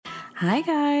Hi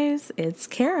guys, it's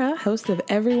Kara, host of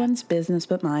Everyone's Business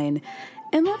But Mine.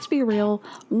 And let's be real,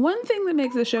 one thing that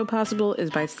makes the show possible is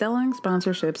by selling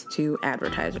sponsorships to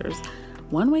advertisers.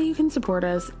 One way you can support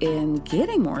us in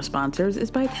getting more sponsors is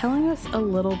by telling us a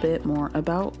little bit more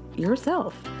about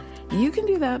yourself. You can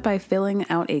do that by filling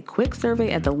out a quick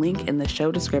survey at the link in the show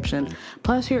description.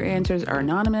 Plus, your answers are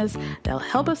anonymous. They'll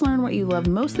help us learn what you love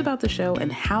most about the show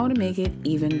and how to make it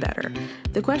even better.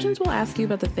 The questions will ask you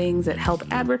about the things that help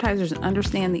advertisers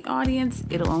understand the audience.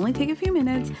 It'll only take a few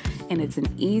minutes, and it's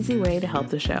an easy way to help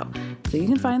the show. So you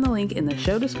can find the link in the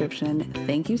show description.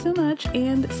 Thank you so much,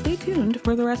 and stay tuned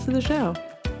for the rest of the show.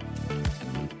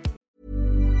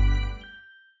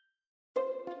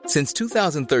 Since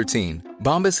 2013,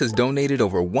 Bombas has donated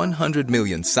over 100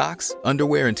 million socks,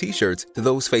 underwear, and T-shirts to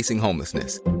those facing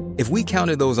homelessness. If we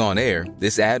counted those on air,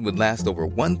 this ad would last over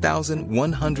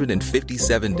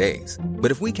 1,157 days.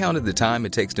 But if we counted the time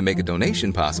it takes to make a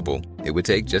donation possible, it would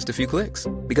take just a few clicks.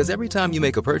 Because every time you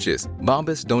make a purchase,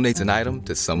 Bombas donates an item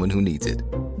to someone who needs it.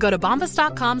 Go to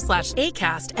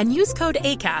bombas.com/ACAST and use code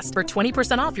ACAST for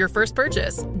 20% off your first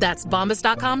purchase. That's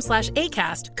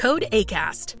bombas.com/ACAST, code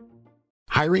ACAST.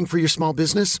 Hiring for your small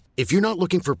business? If you're not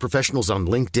looking for professionals on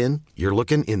LinkedIn, you're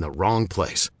looking in the wrong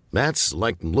place. That's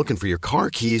like looking for your car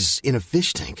keys in a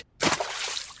fish tank.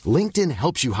 LinkedIn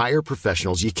helps you hire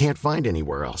professionals you can't find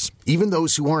anywhere else, even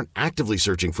those who aren't actively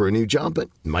searching for a new job but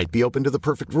might be open to the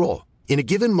perfect role. In a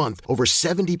given month, over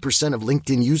 70% of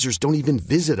LinkedIn users don't even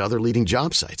visit other leading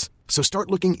job sites. So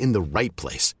start looking in the right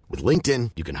place. With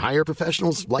LinkedIn, you can hire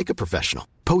professionals like a professional.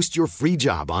 Post your free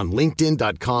job on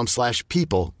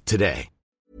linkedin.com/people today.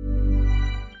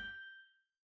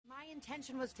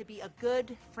 Intention was to be a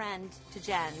good friend to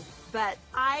Jen, but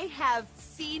I have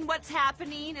seen what's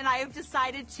happening and I have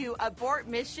decided to abort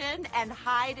mission and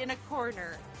hide in a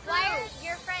corner. Why are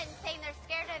your friends saying they're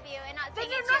scared of you and not saying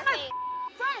it's your face?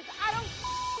 Friends, I don't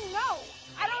know.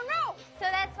 I don't know. So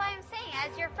that's why I'm saying,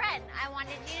 as your friend, I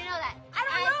wanted you to know that. I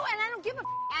don't know, and I don't give a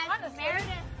As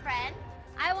Meredith's friend,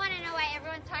 I want to know why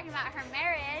everyone's talking about her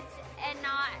marriage and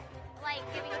not, like,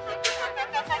 giving shit to her.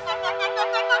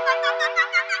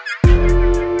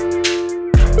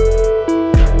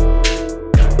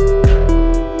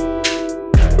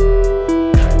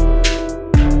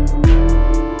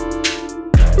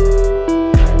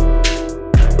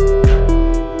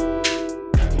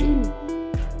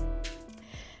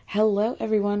 Hello,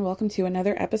 everyone. Welcome to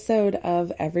another episode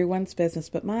of Everyone's Business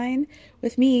But Mine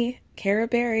with me, Kara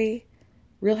Berry,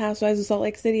 Real Housewives of Salt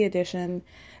Lake City edition.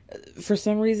 For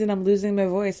some reason, I'm losing my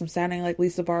voice. I'm sounding like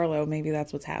Lisa Barlow. Maybe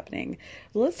that's what's happening.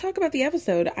 Let's talk about the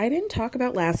episode. I didn't talk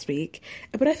about last week,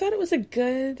 but I thought it was a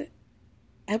good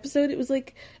episode. It was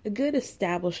like a good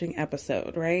establishing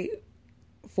episode, right?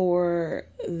 For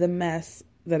the mess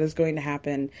that is going to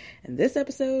happen in this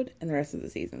episode and the rest of the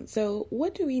season. So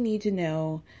what do we need to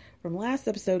know from last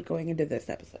episode going into this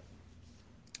episode?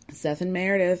 Seth and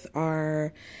Meredith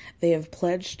they have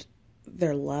pledged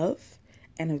their love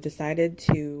and have decided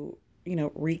to,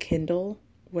 rekindle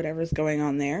whatever's going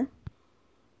on there.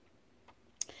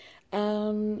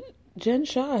 Jen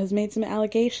Shah has made some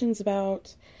allegations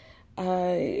about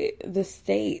the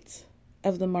state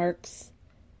of the Marks'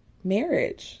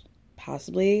 marriage.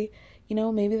 Possibly,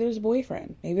 maybe there's a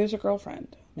boyfriend, maybe there's a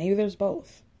girlfriend, maybe there's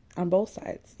both on both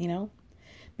sides, maybe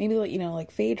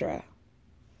like Phaedra,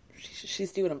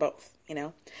 she's doing them both,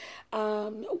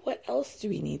 what else do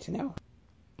we need to know?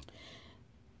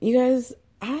 You guys,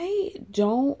 I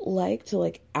don't like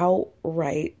to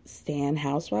outright stan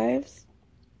Housewives.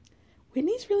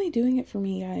 Whitney's really doing it for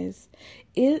me, guys.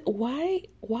 Why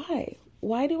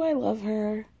do I love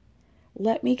her?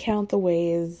 Let me count the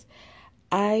ways.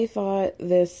 I thought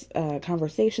this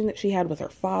conversation that she had with her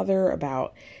father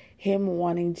about him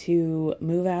wanting to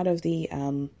move out of the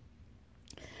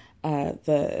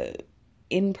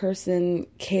in-person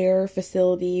care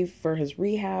facility for his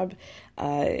rehab,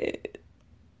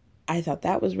 I thought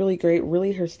that was really great.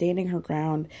 Really her standing her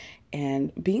ground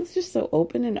and being just so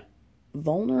open and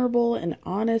vulnerable and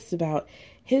honest about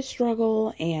his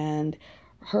struggle and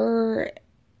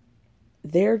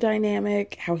their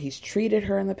dynamic, how he's treated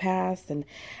her in the past. And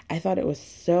I thought it was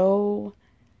so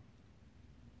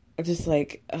just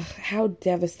how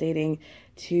devastating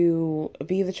to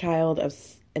be the child of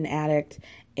an addict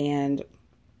and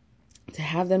to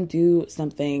have them do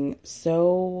something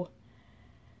so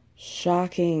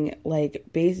shocking,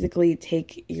 basically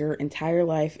take your entire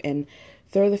life and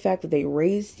throw the fact that they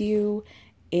raised you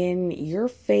in your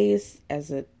face as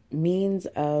a means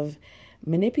of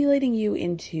manipulating you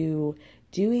into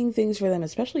doing things for them,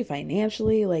 especially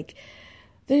financially.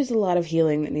 there's a lot of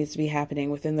healing that needs to be happening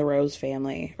within the Rose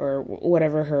family, or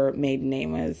whatever her maiden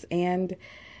name was. And,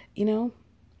 you know,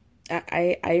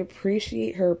 I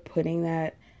appreciate her putting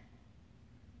that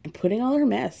and putting all her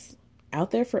mess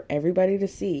out there for everybody to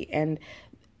see, and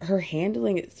her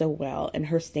handling it so well, and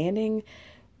her standing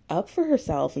up for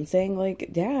herself and saying, like,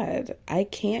 Dad, I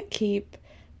can't keep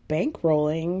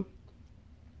bankrolling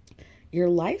your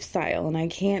lifestyle, and I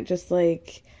can't just,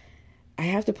 like, I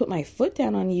have to put my foot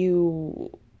down on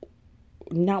you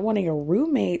not wanting a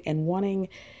roommate and wanting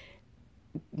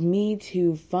me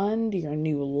to fund your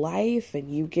new life and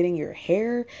you getting your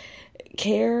hair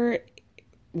care,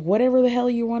 whatever the hell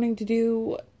you're wanting to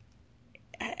do.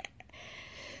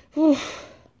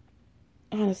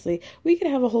 Honestly, we could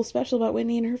have a whole special about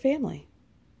Whitney and her family.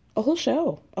 A whole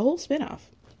show, a whole spinoff.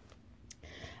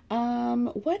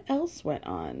 What else went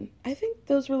on? I think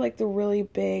those were like the really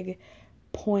big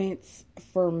points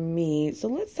for me. So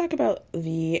let's talk about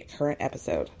the current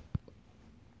episode.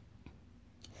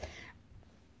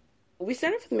 We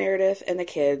start off with Meredith and the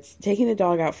kids taking the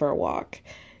dog out for a walk.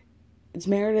 It's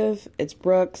Meredith, it's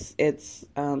Brooks, it's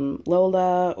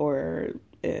Lola or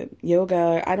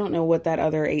Yoga. I don't know what that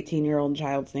other 18-year-old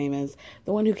child's name is.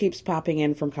 The one who keeps popping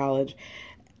in from college.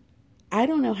 I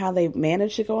don't know how they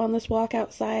managed to go on this walk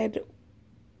outside.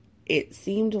 It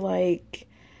seemed like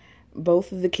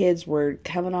both of the kids were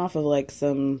coming off of like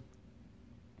some,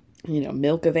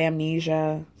 milk of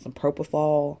amnesia, some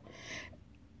propofol.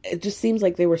 It just seems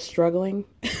like they were struggling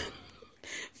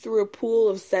through a pool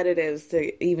of sedatives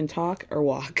to even talk or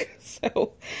walk.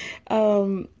 So,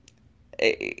 they're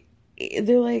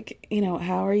like,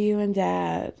 how are you and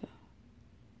Dad?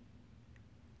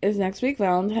 Is next week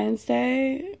Valentine's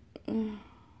Day?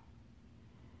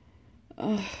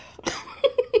 I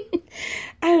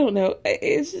don't know.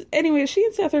 Anyway, she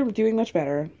and Seth are doing much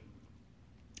better.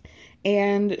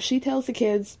 And she tells the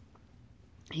kids,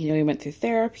 we went through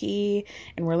therapy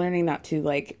and we're learning not to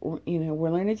we're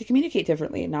learning to communicate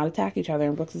differently and not attack each other.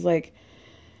 And Brooks is like,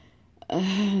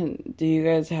 do you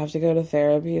guys have to go to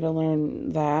therapy to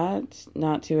learn that?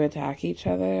 Not to attack each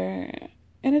other?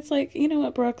 And it's like, you know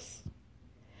what, Brooks?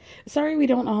 Sorry, we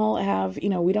don't all have,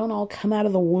 we don't all come out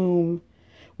of the womb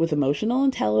with emotional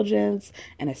intelligence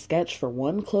and a sketch for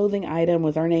one clothing item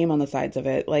with our name on the sides of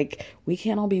it. Like, we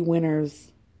can't all be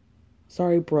winners.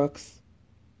 Sorry, Brooks.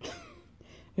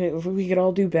 If we could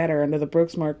all do better under the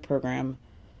Brooks Mark program,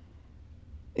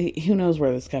 who knows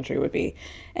where this country would be.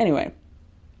 Anyway,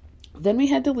 then we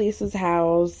head to Lisa's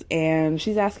house, and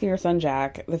she's asking her son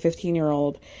Jack, the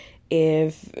 15-year-old,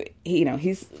 if,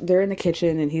 they're in the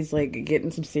kitchen, and he's, like,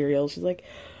 getting some cereal. She's like,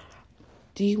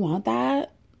 do you want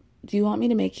that? Do you want me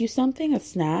to make you something, a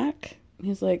snack? And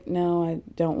he's like, no, I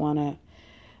don't want a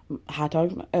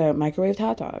microwaved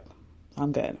hot dog.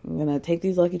 I'm good. I'm going to take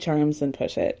these Lucky Charms and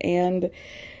push it. And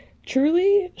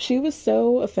truly, she was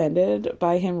so offended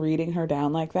by him reading her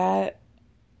down like that.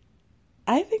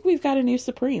 I think we've got a new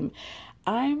Supreme.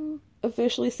 I'm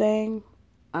officially saying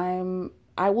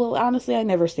honestly, I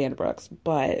never stand Brooks,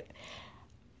 but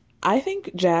I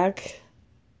think Jack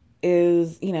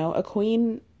is, a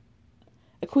queen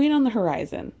on the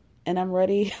horizon, and I'm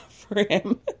ready for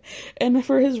him and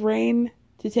for his reign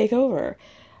to take over.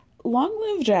 Long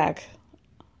live Jack.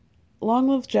 Long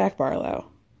live Jack Barlow.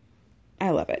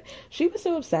 I love it. She was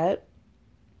so upset.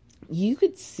 You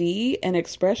could see an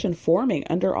expression forming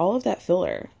under all of that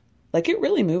filler. Like, it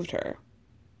really moved her.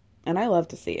 And I love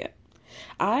to see it.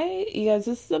 You guys,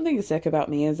 this is something sick about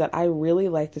me, is that I really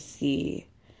like to see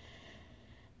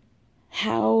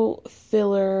how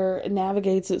filler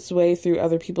navigates its way through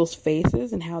other people's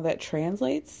faces and how that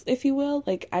translates, if you will.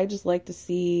 Like, I just like to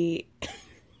see,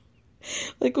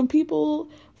 like, when people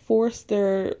force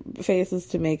their faces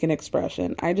to make an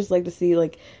expression, I just like to see,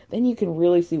 like, then you can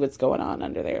really see what's going on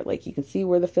under there. Like, you can see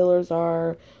where the fillers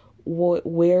are,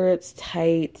 where it's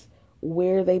tight,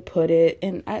 where they put it,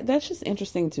 and that's just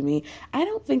interesting to me. I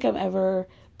don't think I'm ever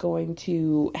going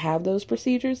to have those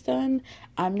procedures done.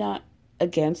 I'm not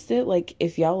against it. Like,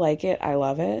 if y'all like it, I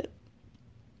love it.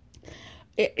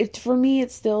 It for me,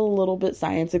 it's still a little bit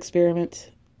science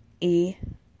experiment-y,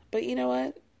 but you know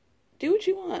what? Do what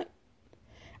you want.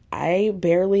 I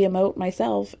barely emote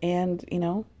myself, and,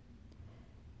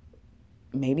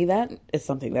 maybe that is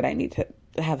something that I need to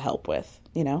have help with,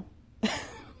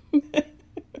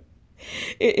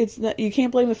 It's not, you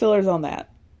can't blame the fillers on that.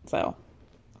 So,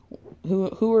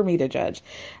 who are me to judge?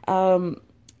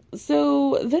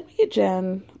 So then we get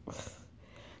Jen.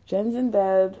 Jen's in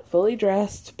bed, fully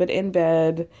dressed, but in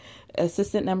bed.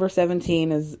 Assistant number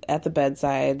 17 is at the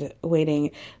bedside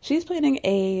waiting. She's planning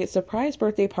a surprise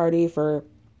birthday party for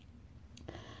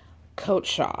Coach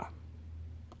Shaw.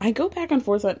 I go back and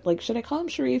forth on, like, should I call him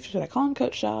Sharif? Should I call him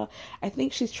Coach Shah? I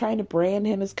think she's trying to brand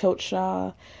him as Coach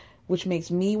Shah, which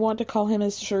makes me want to call him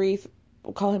Sharif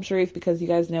because you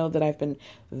guys know that I've been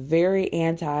very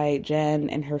anti Jen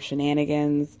and her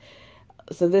shenanigans.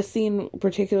 So this scene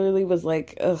particularly was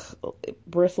like, ugh, it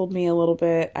bristled me a little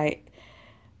bit. I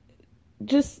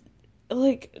just,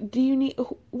 like,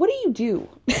 what do you do?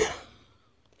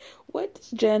 What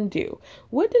does Jen do?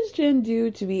 What does Jen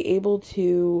do to be able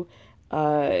to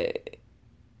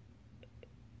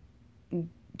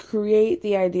create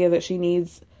the idea that she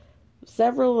needs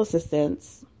several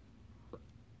assistants?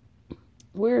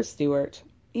 Where's Stuart?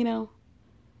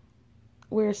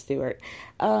 Where's Stuart?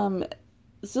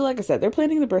 So like I said, they're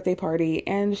planning the birthday party,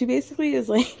 and she basically is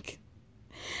like,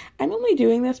 I'm only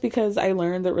doing this because I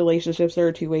learned that relationships are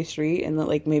a two-way street and that,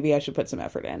 like, maybe I should put some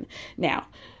effort in. Now,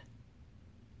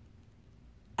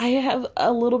 I have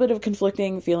a little bit of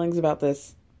conflicting feelings about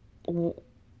this,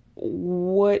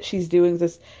 what she's doing,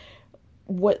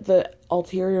 what the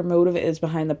ulterior motive is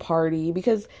behind the party,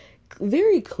 because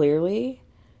very clearly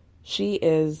she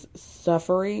is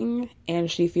suffering and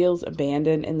she feels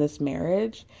abandoned in this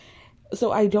marriage.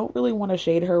 So I don't really want to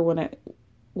shade her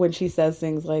when she says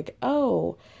things like,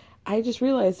 oh, I just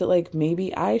realized that, like,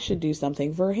 maybe I should do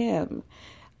something for him.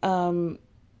 My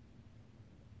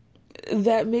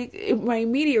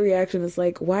immediate reaction is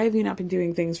like, why have you not been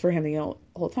doing things for him the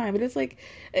whole time? But it's like,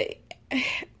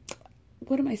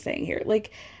 what am I saying here?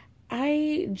 Like,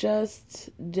 I just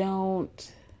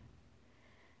don't,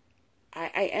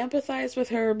 I empathize with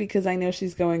her because I know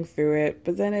she's going through it,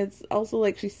 but then it's also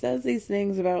like she says these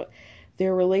things about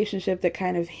their relationship that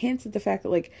kind of hints at the fact that,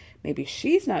 like, maybe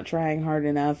she's not trying hard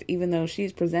enough, even though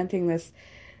she's presenting this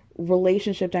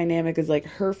relationship dynamic as, like,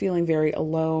 her feeling very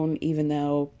alone, even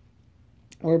though,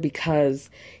 or because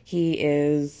he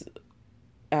is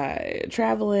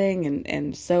traveling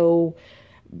and so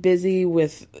busy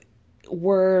with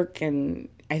work. And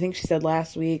I think she said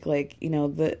last week, like,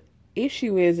 the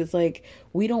issue is, it's like,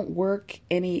 he doesn't work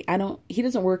any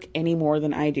more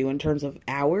than I do in terms of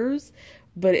hours,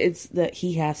 but it's that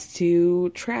he has to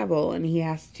travel and he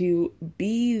has to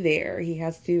be there. He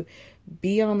has to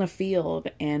be on the field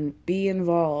and be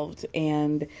involved.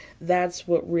 And that's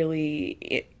what really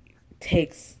it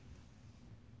takes.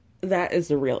 That is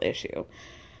the real issue.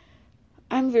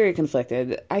 I'm very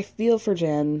conflicted. I feel for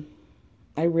Jen.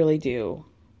 I really do.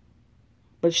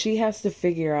 But she has to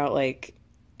figure out, like,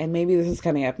 and maybe this is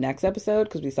coming up next episode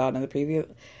because we saw it in the preview.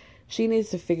 She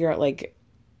needs to figure out, like,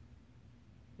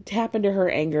 tap into her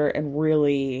anger and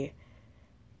really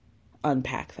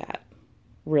unpack that.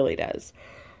 Really does.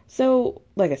 So,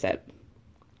 like I said,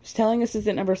 she's telling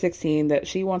assistant number 16 that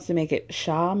she wants to make it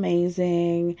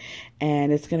Shah-mazing,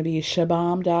 and it's going to be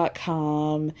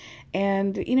shabam.com.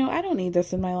 And, I don't need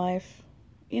this in my life.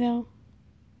 I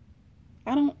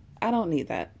don't need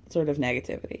that sort of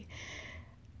negativity.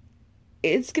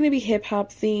 It's going to be hip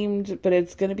hop themed, but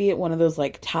it's going to be at one of those,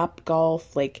 like, Top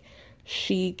Golf, like,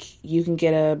 chic, you can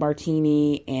get a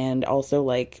martini and also,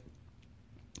 like,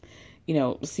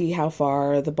 see how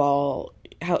far the ball,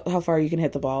 how far you can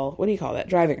hit the ball. What do you call that?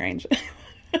 Driving range.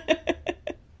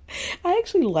 I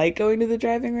actually like going to the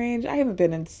driving range. I haven't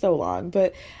been in so long,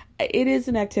 but it is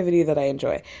an activity that I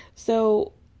enjoy.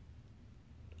 So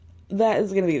that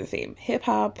is going to be the theme. Hip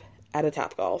hop at a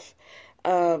Top Golf.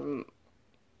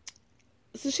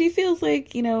 So she feels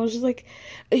like, she's like,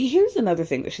 here's another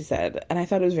thing that she said, and I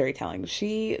thought it was very telling.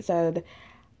 She said,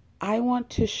 I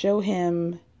want to show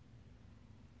him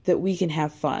that we can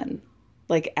have fun,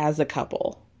 like, as a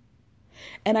couple.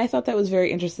 And I thought that was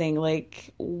very interesting.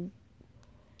 Like,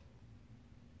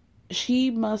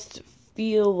 she must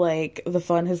feel like the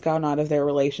fun has gone out of their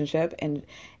relationship, and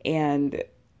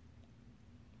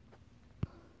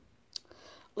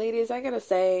ladies, I gotta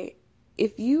say,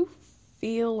 if you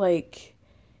feel like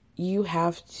you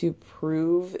have to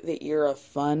prove that you're a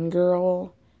fun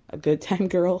girl, a good time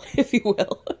girl, if you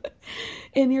will,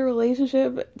 in your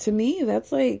relationship, to me,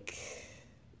 that's, like,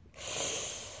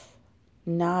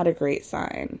 not a great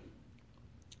sign.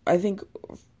 I think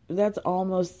that's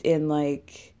almost in,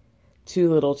 like,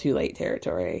 too little, too late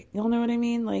territory. Y'all know what I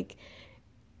mean? Like,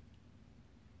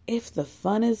 if the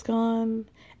fun is gone,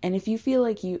 and if you feel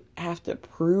like you have to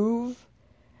prove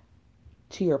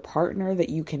to your partner that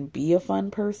you can be a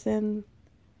fun person,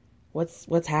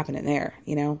 what's happening there?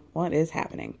 What is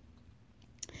happening?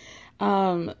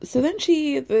 So then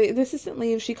the assistant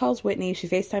leaves, she calls Whitney, she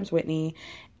FaceTimes Whitney,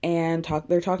 and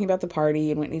they're talking about the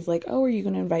party, and Whitney's like, oh, are you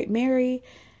going to invite Mary?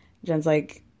 Jen's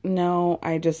like, no,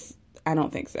 I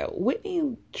don't think so.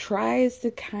 Whitney tries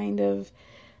to kind of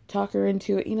talk her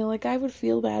into it, like, I would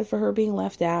feel bad for her being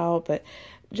left out, but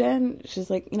Jen, she's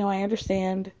like, I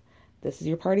understand this is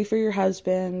your party for your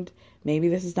husband. Maybe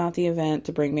this is not the event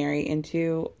to bring Mary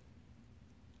into.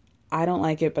 I don't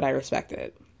like it, but I respect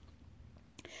it.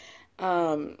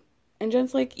 And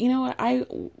Jen's like, what? I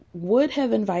would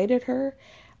have invited her.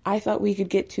 I thought we could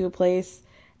get to a place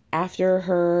after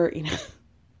her,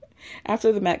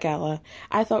 after the Met Gala.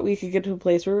 I thought we could get to a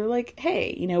place where we're like,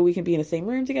 hey, we can be in the same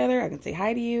room together. I can say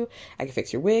hi to you. I can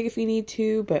fix your wig if you need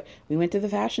to. But we went to the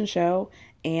fashion show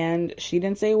and she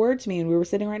didn't say a word to me and we were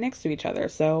sitting right next to each other.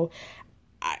 So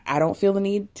I don't feel the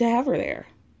need to have her there,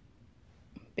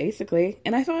 basically.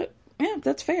 And I thought, yeah,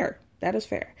 that's fair. That is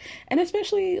fair. And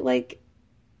especially, like,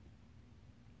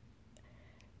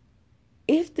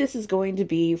 if this is going to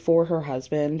be for her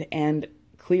husband and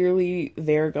clearly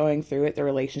they're going through it, the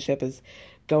relationship is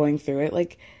going through it,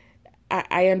 like,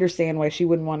 I understand why she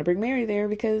wouldn't want to bring Mary there,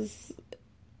 because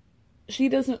she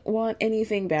doesn't want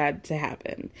anything bad to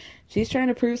happen. She's trying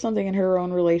to prove something in her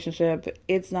own relationship.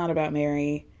 It's not about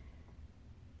Mary.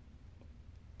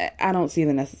 I don't see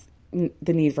the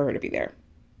need for her to be there.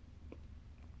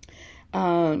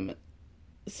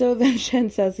 So then Jen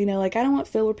says, I don't want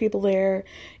filler people there.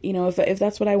 If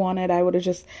that's what I wanted, I would have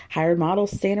just hired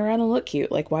models to stand around and look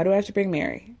cute. Like, why do I have to bring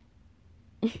Mary?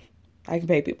 I can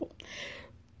pay people.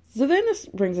 So then this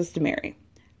brings us to Mary.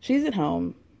 She's at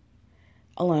home,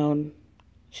 alone.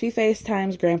 She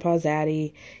FaceTimes Grandpa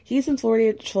Zaddy. He's in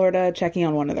Florida, checking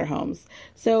on one of their homes.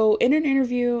 So in an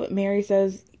interview, Mary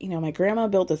says, my grandma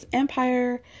built this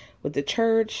empire with the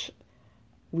church.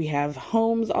 We have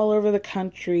homes all over the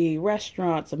country,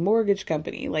 restaurants, a mortgage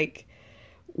company. Like,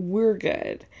 we're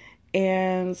good.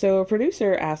 And so a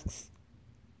producer asks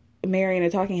Mary in a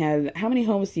talking head, how many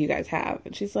homes do you guys have?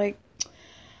 And she's like,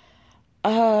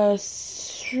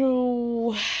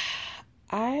 so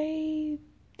I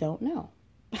don't know.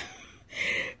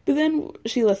 But then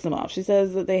she lists them off. She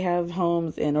says that they have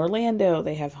homes in Orlando.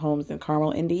 They have homes in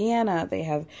Carmel, Indiana. They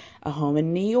have a home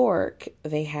in New York.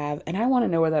 And I want to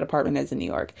know where that apartment is in New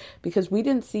York, because we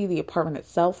didn't see the apartment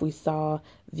itself. We saw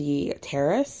the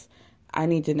terrace. I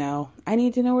need to know. I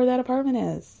need to know where that apartment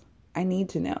is. I need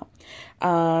to know.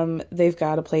 They've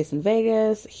got a place in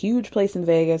Vegas, huge place in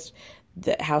Vegas,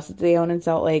 the house that they own in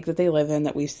Salt Lake that they live in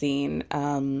that we've seen.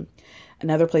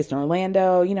 Another place in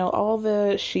Orlando, all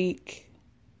the chic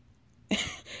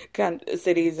kind of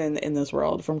cities in this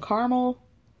world, from Carmel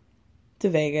to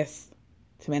Vegas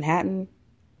to Manhattan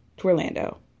to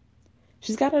Orlando.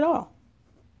 She's got it all.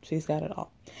 She's got it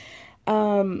all.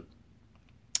 And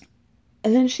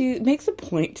then she makes a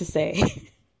point to say,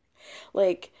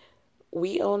 like,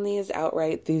 we own these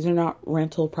outright. These are not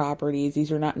rental properties.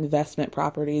 These are not investment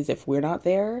properties. If we're not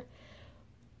there,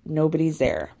 nobody's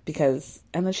there.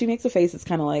 And then she makes a face that's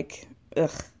kind of like,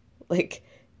 ugh, like,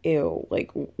 ew,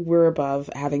 like, we're above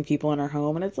having people in our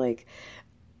home. And it's like,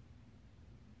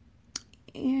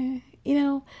 yeah,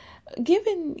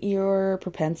 given your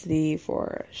propensity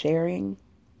for sharing,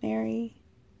 Mary,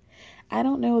 I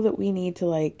don't know that we need to,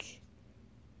 like,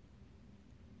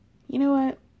 you know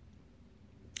what?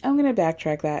 I'm going to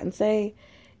backtrack that and say,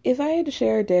 if I had to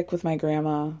share a dick with my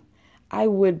grandma, I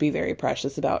would be very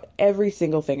precious about every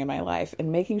single thing in my life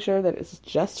and making sure that it's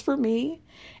just for me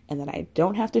and that I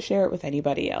don't have to share it with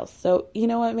anybody else. So, you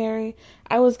know what, Mary?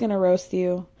 I was going to roast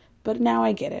you, but now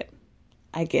I get it.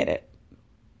 I get it.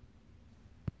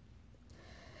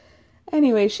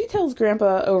 Anyway, she tells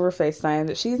Grandpa over FaceTime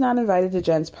that she's not invited to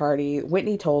Jen's party.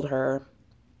 Whitney told her.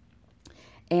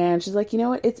 And she's like, you know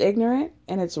what? It's ignorant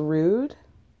and it's rude.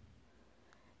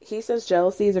 He says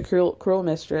jealousy is a cruel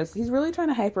mistress. He's really trying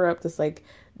to hype her up this, like,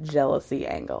 jealousy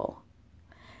angle.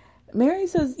 Mary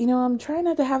says, I'm trying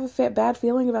not to have a bad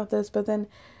feeling about this, but then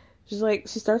she's like,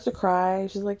 she starts to cry.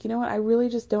 She's like, you know what? I really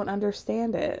just don't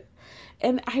understand it.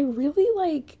 And I really,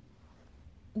 like,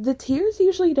 the tears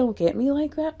usually don't get me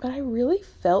like that, but I really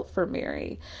felt for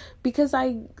Mary because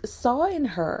I saw in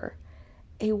her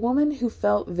a woman who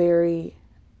felt very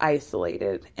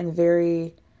isolated and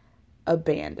very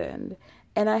abandoned.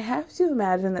 And I have to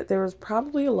imagine that there was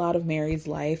probably a lot of Mary's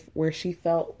life where she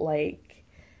felt like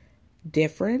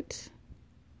different,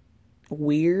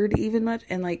 weird even much,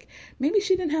 and like maybe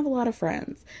she didn't have a lot of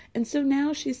friends. And so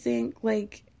now she's seeing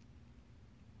like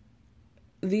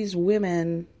these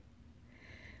women,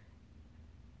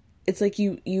 it's like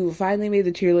you finally made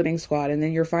the cheerleading squad and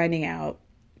then you're finding out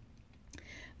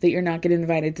that you're not getting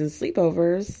invited to the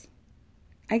sleepovers.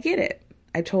 I get it.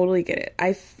 I totally get it.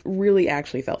 I really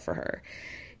actually felt for her.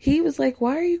 He was like,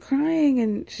 why are you crying?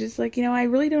 And she's like, I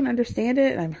really don't understand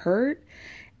it. And I'm hurt.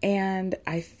 And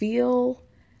I feel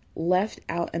left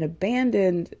out and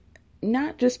abandoned,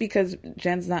 not just because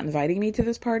Jen's not inviting me to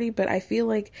this party, but I feel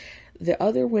like the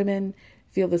other women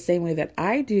feel the same way that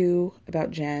I do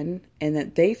about Jen, and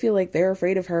that they feel like they're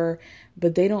afraid of her,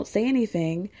 but they don't say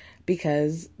anything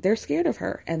because they're scared of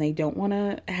her and they don't want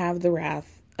to have the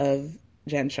wrath of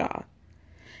Jen Shah.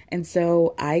 And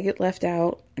so I get left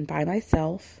out and by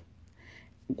myself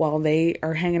while they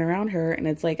are hanging around her, and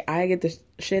it's like I get the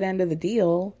shit end of the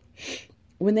deal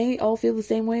when they all feel the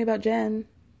same way about Jen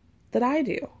that I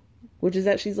do, which is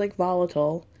that she's like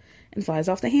volatile and flies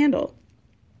off the handle.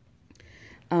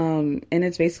 And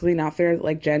it's basically not fair that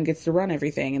like Jen gets to run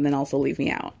everything and then also leave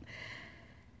me out.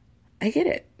 I get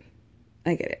it.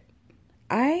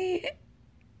 I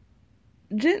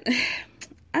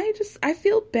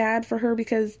feel bad for her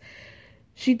because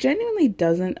she genuinely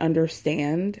doesn't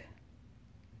understand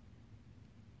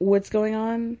what's going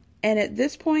on. And at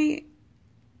this point,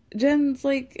 Jen's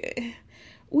like,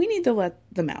 we need to let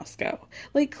the mouse go.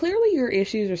 Like, clearly your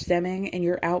issues are stemming and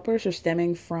your outbursts are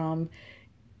stemming from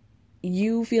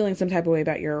you feeling some type of way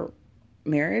about your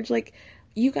marriage. Like,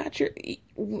 you got your,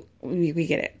 we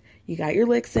get it. You got your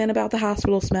licks in about the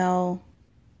hospital smell.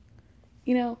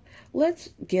 You know, let's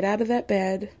get out of that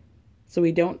bed so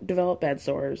we don't develop bed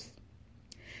sores.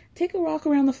 Take a walk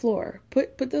around the floor.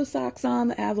 Put those socks on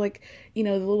that have like, you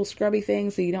know, the little scrubby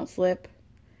things so you don't slip.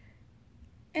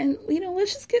 And, you know,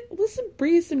 let's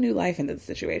breathe some new life into the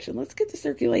situation. Let's get the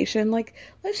circulation. Like,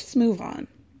 let's just move on.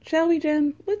 Shall we,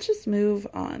 Jen? Let's just move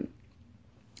on.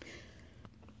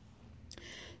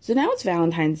 So now it's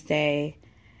Valentine's Day,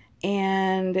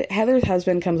 and Heather's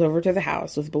husband comes over to the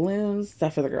house with balloons,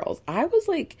 stuff for the girls. I was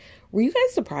like, were you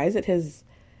guys surprised at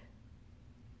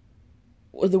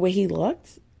the way he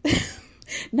looked?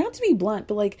 Not to be blunt,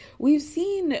 but like, we've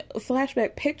seen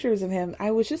flashback pictures of him.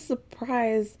 I was just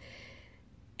surprised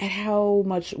at how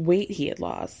much weight he had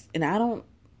lost. And I don't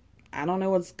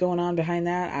know what's going on behind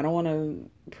that. I don't want to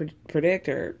predict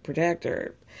or project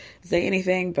or say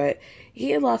anything, but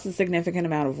he had lost a significant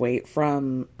amount of weight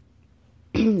from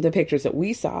the pictures that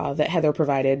we saw that Heather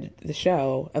provided the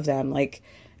show of them, like,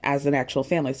 as an actual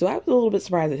family. So I was a little bit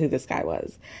surprised at who this guy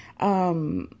was.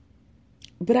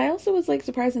 But I also was, like,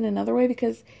 surprised in another way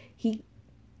because he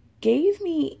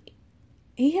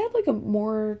had, like, a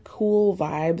more cool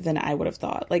vibe than I would have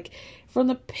thought. Like, from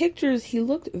the pictures, he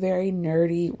looked very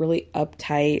nerdy, really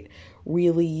uptight,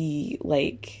 really,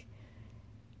 like,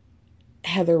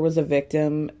 Heather was a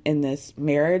victim in this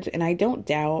marriage. And I don't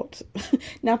doubt,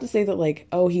 not to say that, like,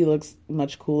 oh, he looks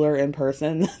much cooler in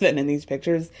person than in these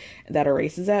pictures, that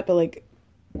erases that, but, like,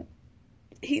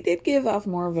 he did give off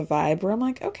more of a vibe where I'm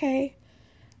like, okay,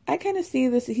 I kind of see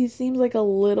this. He seems like a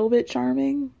little bit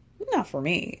charming. Not for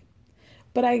me.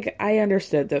 But I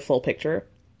understood the full picture,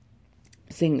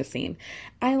 seeing the scene.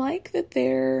 I like that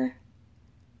they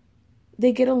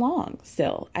get along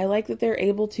still. I like that they're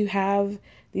able to have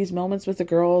these moments with the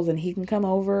girls and he can come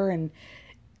over and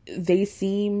they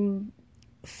seem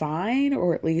fine,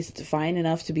 or at least fine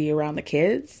enough to be around the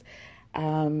kids.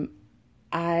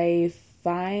 I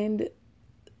find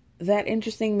that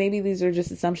interesting. Maybe these are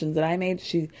just assumptions that I made.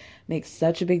 She makes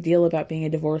such a big deal about being a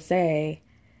divorcee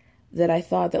that I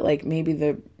thought that, like, maybe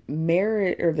the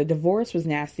marriage or the divorce was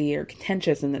nasty or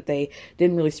contentious and that they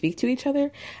didn't really speak to each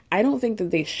other. I don't think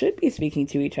that they should be speaking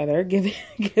to each other given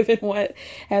what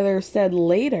Heather said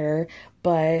later,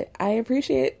 but I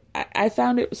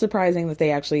found it surprising that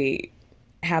they actually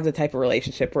have the type of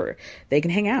relationship where they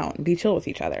can hang out and be chill with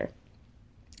each other.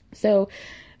 So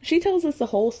she tells us the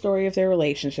whole story of their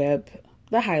relationship,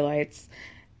 the highlights.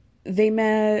 They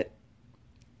met.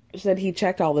 Said he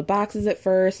checked all the boxes at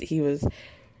first. He was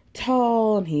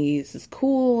tall and he's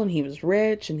cool and he was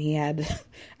rich and he had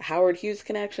a Howard Hughes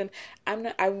connection.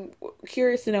 I'm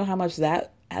curious to know how much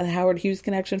that Howard Hughes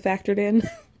connection factored in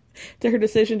to her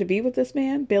decision to be with this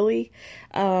man, Billy.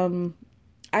 I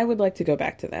would like to go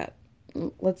back to that.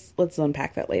 Let's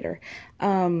unpack that later.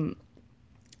 So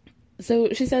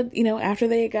she said, you know, after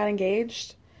they got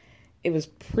engaged, it was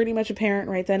pretty much apparent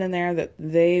right then and there that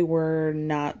they were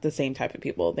not the same type of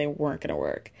people. They weren't going to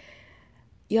work.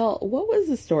 Y'all, what was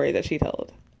the story that she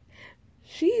told?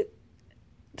 She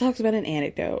talks about an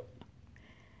anecdote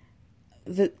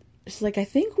that she's like, I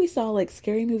think we saw like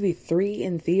Scary Movie 3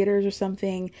 in theaters or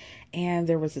something, and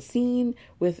there was a scene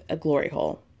with a glory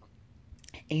hole.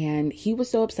 And he was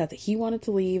so upset that he wanted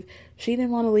to leave. She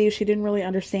didn't want to leave. She didn't really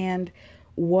understand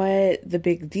what the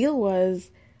big deal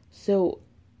was. So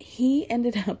he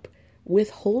ended up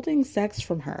withholding sex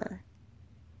from her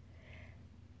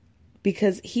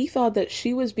because he thought that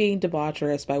she was being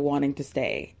debaucherous by wanting to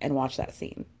stay and watch that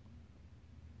scene.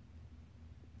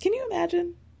 Can you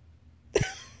imagine?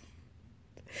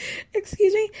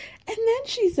 Excuse me? And then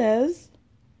she says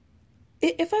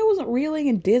if I wasn't reeling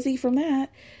and dizzy from that,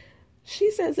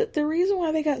 she says that the reason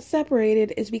why they got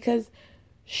separated is because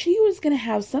she was going to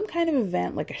have some kind of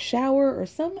event, like a shower or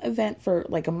some event for,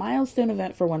 like a milestone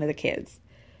event for one of the kids,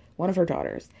 one of her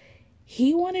daughters.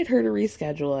 He wanted her to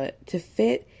reschedule it to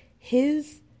fit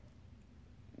his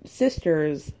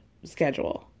sister's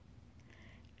schedule.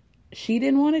 She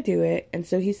didn't want to do it, and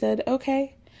so he said,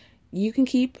 okay, you can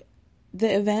keep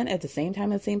the event at the same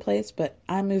time, at the same place, but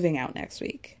I'm moving out next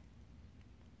week.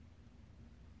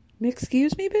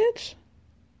 Excuse me, bitch?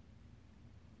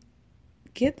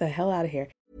 Get the hell out of here.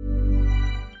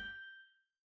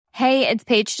 Hey, it's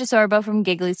Paige DeSorbo from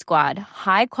Giggly Squad.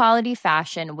 High quality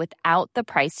fashion without the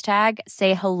price tag.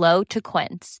 Say hello to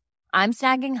Quince. I'm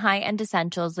snagging high-end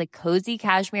essentials like cozy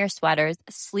cashmere sweaters,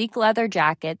 sleek leather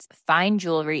jackets, fine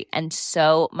jewelry, and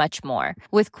so much more.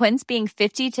 With Quince being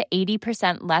 50 to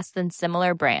 80% less than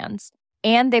similar brands.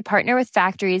 And they partner with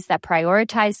factories that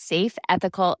prioritize safe,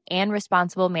 ethical, and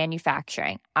responsible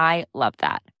manufacturing. I love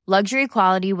that. Luxury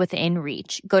quality within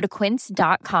reach. Go to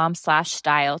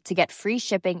quince.com/style to get free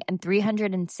shipping and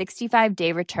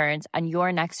 365-day returns on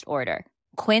your next order.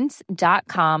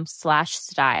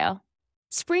 Quince.com/style.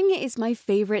 Spring is my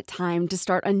favorite time to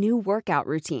start a new workout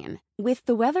routine. With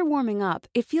the weather warming up,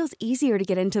 it feels easier to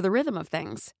get into the rhythm of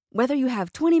things. Whether you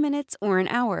have 20 minutes or an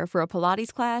hour for a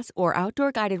Pilates class or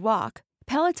outdoor guided walk,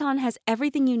 Peloton has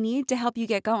everything you need to help you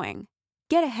get going.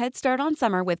 Get a head start on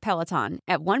summer with Peloton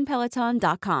at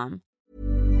onepeloton.com.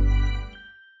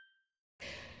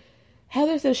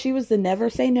 Heather says she was the never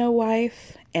say no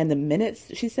wife, and the minute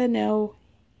she said no,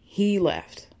 he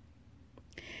left.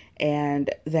 And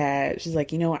that she's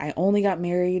like, I only got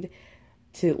married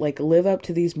to like live up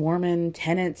to these Mormon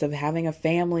tenets of having a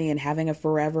family and having a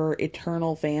forever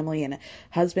eternal family and a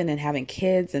husband and having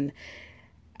kids. And,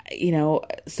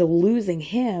 so losing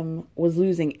him was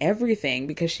losing everything,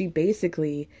 because she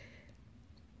basically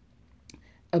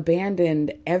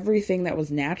abandoned everything that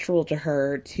was natural to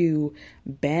her to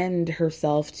bend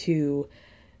herself to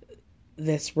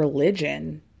this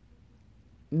religion,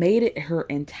 made it her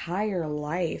entire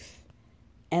life,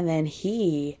 and then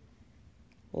he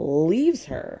leaves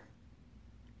her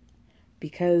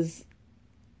because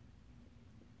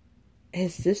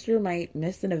his sister might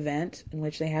miss an event in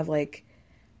which they have like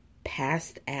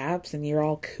past apps and you're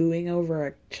all cooing over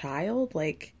a child.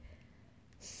 Like,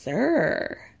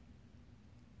 sir,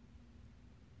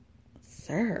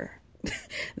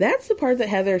 that's the part that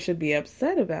Heather should be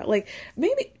upset about. Like,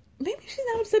 maybe she's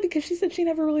not upset because she said she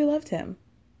never really loved him.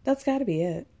 That's got to be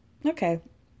it. Okay.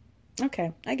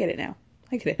 I get it now.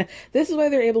 This is why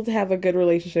they're able to have a good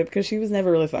relationship, because she was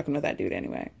never really fucking with that dude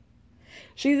anyway.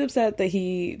 She's upset that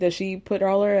she put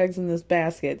all her eggs in this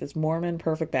basket, this Mormon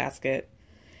perfect basket,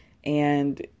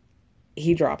 and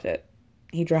he dropped it.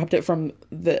 He dropped it from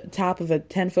the top of a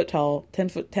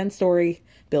 10-story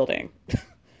building.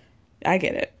 I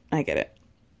get it.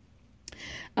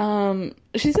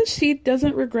 She says she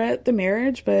doesn't regret the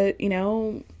marriage, but,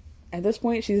 at this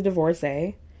point, she's a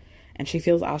divorcee, and she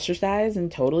feels ostracized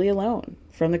and totally alone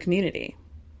from the community.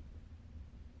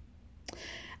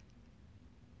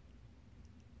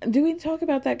 Do we talk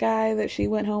about that guy that she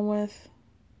went home with?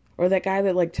 Or that guy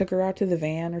that, like, took her out to the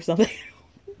van or something?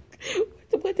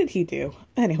 What did he do?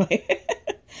 Anyway.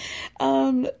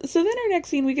 So then our next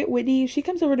scene, we get Whitney. She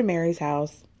comes over to Mary's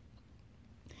house.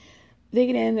 They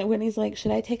get in, and Whitney's like,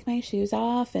 should I take my shoes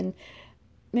off? And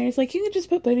Mary's like, you can just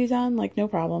put booties on, like, no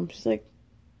problem. She's like,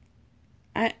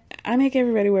 I make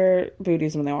everybody wear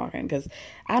booties when they walk in, because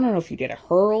I don't know if you did a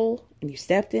hurl and you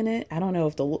stepped in it. I don't know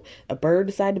if a bird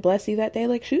decided to bless you that day.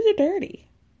 Like, shoes are dirty.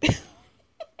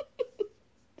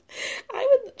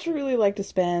 I would truly like to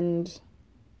spend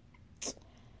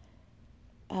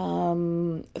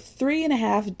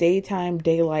 3.5 daytime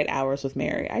daylight hours with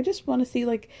Mary. I just want to see,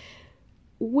 like,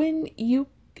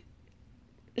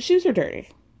 shoes are dirty.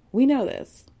 We know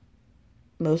this.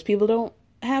 Most people don't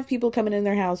have people coming in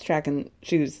their house tracking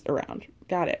shoes around.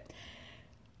 Got it.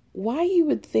 Why you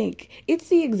would think, it's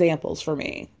the examples for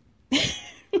me.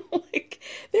 Like,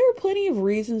 there are plenty of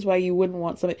reasons why you wouldn't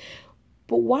want somebody,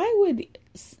 but why would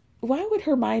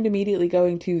her mind immediately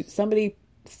going to somebody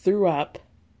threw up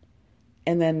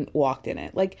and then walked in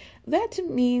it? Like, that to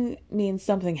me means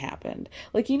something happened.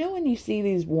 Like, when you see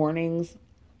these warnings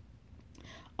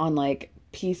on, like,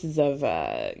 pieces of,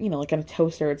 like on a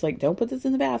toaster, it's like, don't put this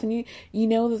in the bath. And you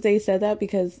know that they said that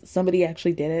because somebody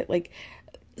actually did it. Like,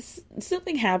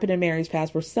 something happened in Mary's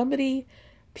past where somebody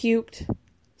puked,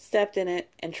 stepped in it,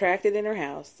 and tracked it in her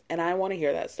house. And I want to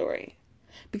hear that story.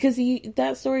 Because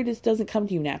that story just doesn't come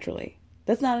to you naturally.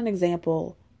 That's not an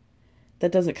example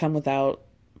that doesn't come without,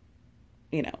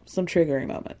 some triggering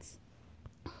moments.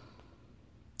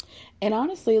 And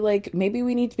honestly, like, maybe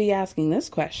we need to be asking this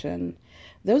question.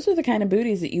 Those are the kind of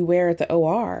booties that you wear at the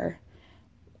OR.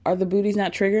 Are the booties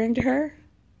not triggering to her?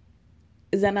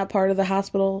 Is that not part of the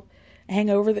hospital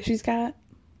hangover that she's got?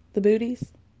 The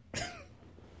booties?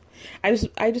 I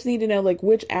just need to know, like,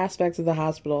 which aspects of the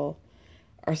hospital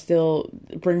are still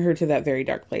bring her to that very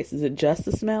dark place. Is it just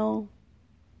the smell?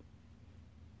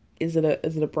 Is it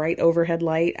a bright overhead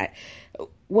light?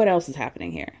 What else is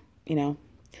happening here? You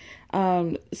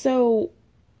know? So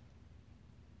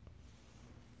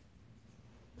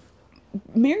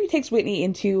Mary takes Whitney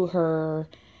into her,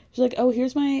 she's like, oh,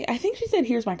 I think she said,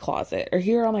 here's my closet, or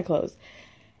here are all my clothes.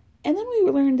 And then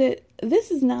we learned that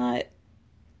this is not,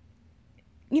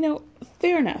 you know,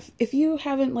 fair enough. If you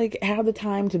haven't, like, had the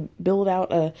time to build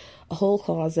out a whole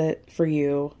closet for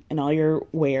you and all your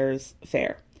wares,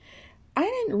 fair. I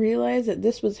didn't realize that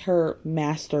this was her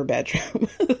master bedroom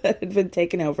that had been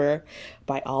taken over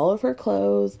by all of her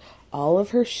clothes, all of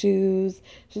her shoes.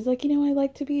 She's like, you know,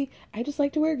 I just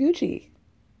like to wear Gucci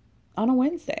on a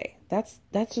Wednesday. That's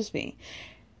just me.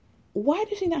 Why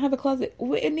does she not have a closet?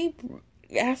 Whitney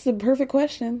asked the perfect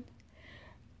question.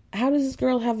 How does this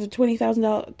girl have a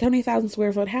 20,000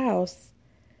 square foot house?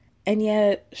 And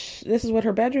yet this is what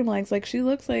her bedroom like she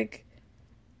looks like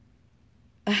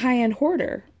a high-end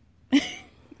hoarder.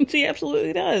 She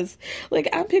absolutely does. Like,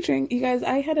 I'm picturing, you guys,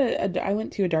 I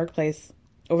went to a dark place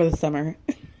over the summer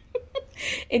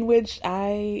in which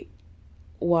I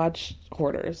watched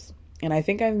hoarders. And I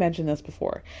think I've mentioned this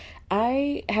before.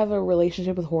 I have a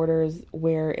relationship with hoarders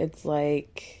where it's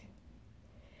like,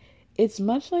 it's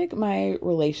much like my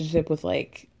relationship with,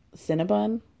 like,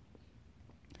 Cinnabon.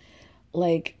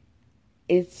 Like,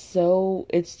 it's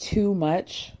too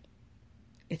much.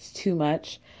 It's too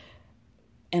much.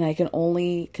 And I can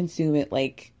only consume it,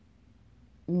 like,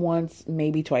 once,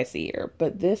 maybe twice a year.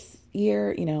 But this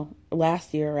year, you know,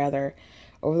 last year rather,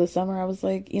 over the summer, I was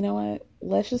like, you know what?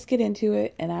 Let's just get into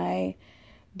it. And I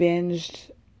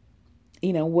binged,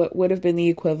 you know, what would have been the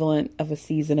equivalent of a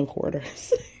season of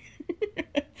Hoarders.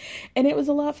 And it was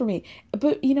a lot for me.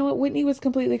 But you know what? Whitney was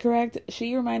completely correct.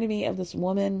 She reminded me of this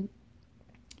woman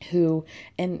who,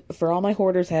 and for all my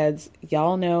Hoarders heads,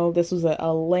 y'all know this was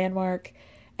a landmark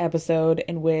episode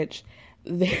in which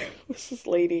there was this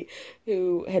lady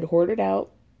who had hoarded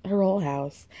out her whole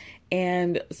house.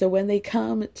 And so when they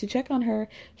come to check on her,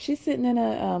 she's sitting in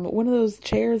a one of those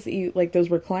chairs that you, like those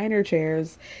recliner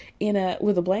chairs,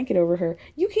 with a blanket over her.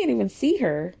 You can't even see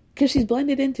her because she's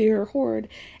blended into her hoard.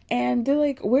 And they're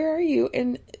like, where are you?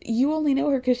 And you only know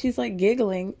her because she's like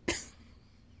giggling.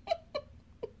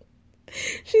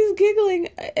 She's giggling,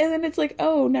 and then it's like,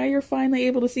 oh, now you're finally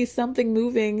able to see something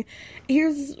moving.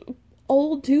 Here's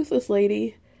old toothless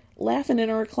lady laughing in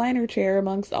a recliner chair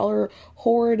amongst all her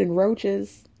hoard and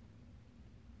roaches.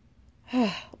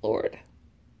 Lord.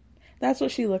 That's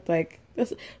what she looked like.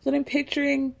 That's what I'm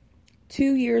picturing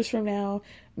 2 years from now.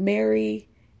 Mary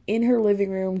in her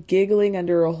living room, giggling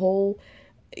under a whole,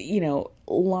 you know,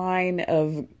 line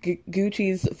of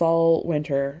Gucci's fall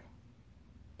winter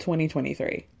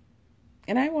 2023.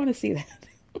 And I want to see that.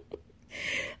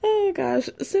 Oh, gosh.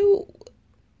 So,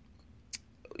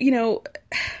 you know,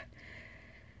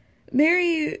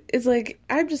 Mary is like,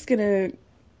 I'm just going to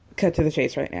cut to the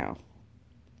chase right now.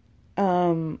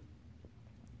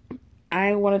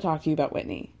 I want to talk to you about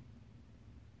Whitney.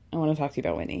 And I want to talk to you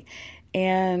about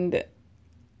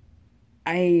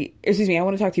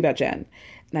Jen.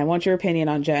 And I want your opinion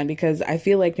on Jen because I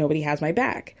feel like nobody has my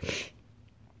back.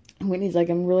 Whitney's like,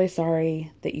 I'm really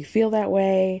sorry that you feel that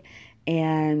way.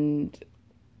 And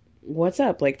what's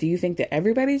up? Like, do you think that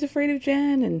everybody's afraid of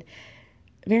Jen? And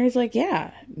Mary's like,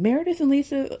 yeah, Meredith and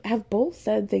Lisa have both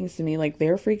said things to me. Like,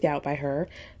 they're freaked out by her.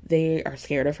 They are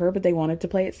scared of her, but they wanted to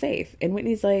play it safe. And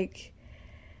Whitney's like,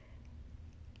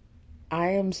 I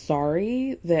am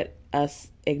sorry that us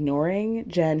ignoring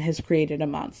Jen has created a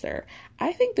monster.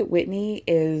 I think that Whitney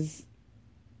is...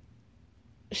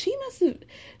 She must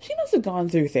have gone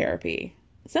through therapy.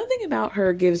 Something about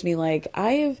her gives me like,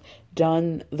 I have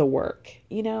done the work,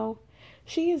 you know?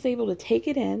 She is able to take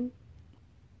it in.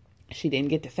 She didn't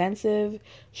get defensive.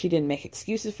 She didn't make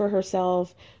excuses for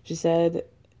herself. She said,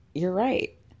 you're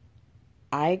right.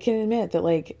 I can admit that,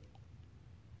 like,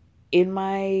 in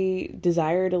my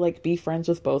desire to, like, be friends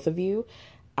with both of you,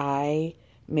 I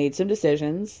made some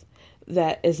decisions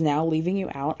that is now leaving you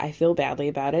out. I feel badly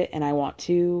about it, and I want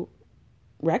to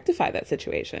rectify that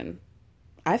situation.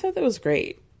 I thought that was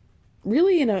great.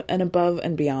 Really an above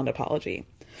and beyond apology.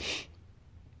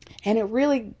 And it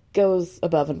really goes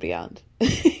above and beyond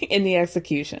in the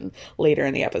execution later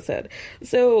in the episode.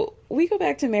 So we go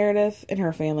back to Meredith and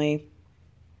her family.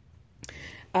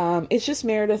 It's just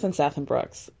Meredith and Seth and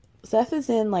Brooks. Seth is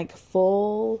in like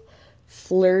full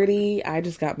flirty, I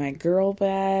just got my girl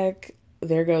back.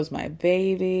 There goes my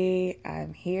baby.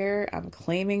 I'm here. I'm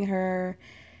claiming her.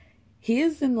 He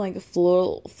is in like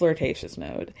full flirtatious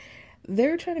mode.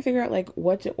 They're trying to figure out like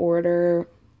what to order.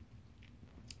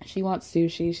 She wants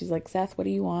sushi. She's like, Seth, what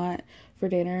do you want for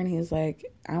dinner? And he's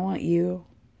like, I want you.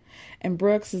 And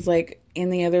Brooks is like in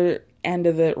the other end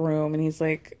of the room and he's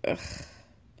like, ugh,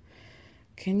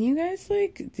 can you guys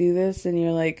like do this in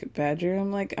your like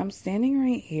bedroom? Like, I'm standing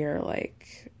right here.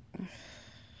 Like, ugh.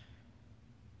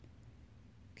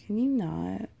 Can you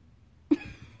not?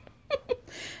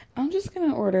 I'm just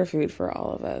gonna order food for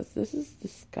all of us. This is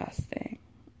disgusting.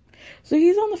 So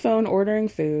he's on the phone ordering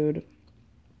food.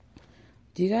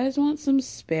 Do you guys want some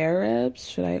spare ribs?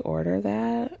 Should I order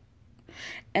that?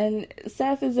 And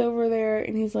Seth is over there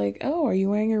and he's like, oh, are you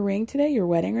wearing your ring today? Your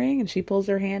wedding ring? And she pulls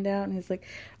her hand out and he's like,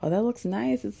 oh, that looks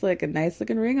nice. It's like a nice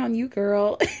looking ring on you,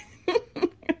 girl.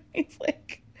 He's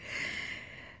like,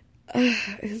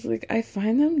 I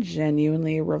find them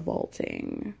genuinely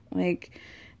revolting. Like,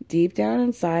 deep down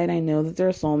inside, I know that they're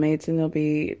soulmates and they'll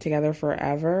be together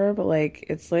forever, but like,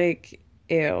 it's like,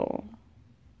 ew.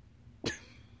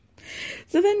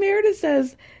 So then Meredith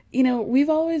says, you know, we've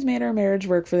always made our marriage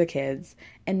work for the kids,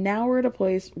 and now we're at a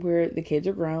place where the kids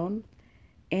are grown,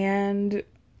 and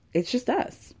it's just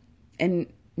us.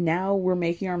 And now we're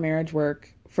making our marriage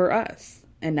work for us,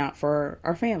 and not for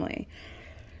our family.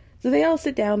 So they all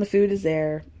sit down, the food is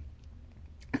there.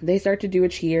 They start to do a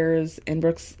cheers, and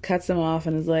Brooks cuts them off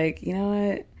and is like, you know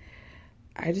what?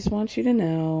 I just want you to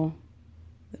know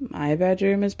that my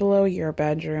bedroom is below your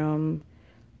bedroom.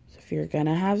 So if you're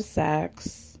gonna have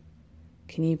sex,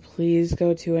 can you please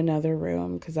go to another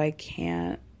room? Because I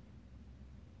can't.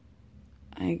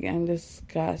 I'm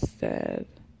disgusted.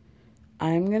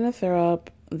 I'm gonna throw up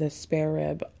the spare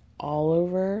rib all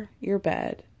over your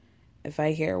bed if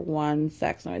I hear one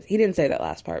sex noise. He didn't say that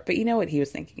last part, but you know what? He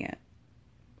was thinking it.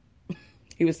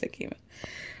 He was thinking of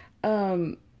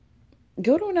it.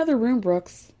 Go to another room,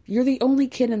 Brooks. You're the only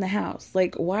kid in the house.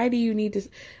 Like, why do you need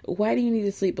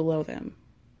to sleep below them?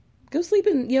 Go sleep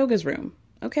in Yoga's room,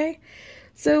 okay?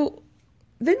 So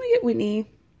then we get Whitney.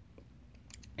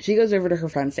 She goes over to her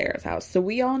friend Sarah's house. So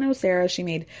we all know Sarah. She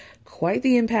made quite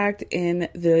the impact in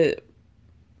the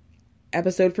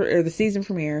episode or the season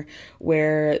premiere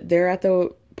where they're at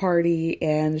the party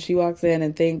and she walks in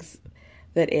and thinks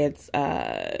that it's,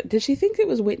 did she think it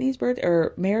was Whitney's birthday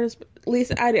or Meredith's?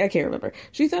 Lisa, I can't remember.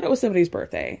 She thought it was somebody's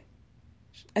birthday.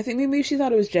 I think maybe she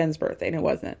thought it was Jen's birthday and it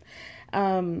wasn't.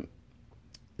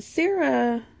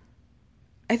 Sarah,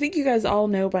 I think you guys all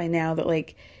know by now that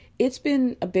like, it's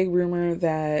been a big rumor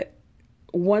that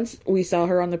once we saw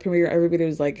her on the premiere, everybody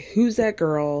was like, who's that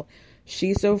girl?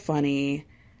 She's so funny.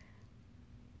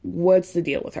 What's the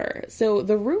deal with her? So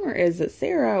the rumor is that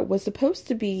Sarah was supposed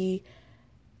to be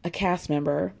a cast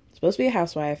member, supposed to be a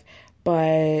housewife,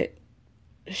 but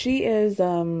she is,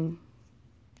 how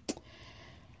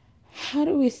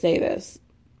do we say this?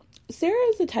 Sarah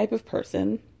is the type of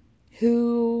person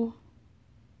who,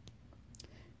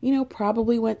 you know,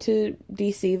 probably went to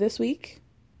DC this week.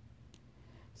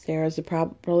 Sarah's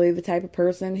probably the type of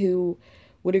person who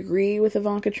would agree with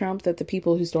Ivanka Trump that the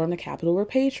people who stormed the Capitol were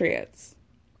patriots.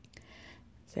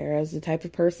 Sarah's the type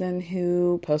of person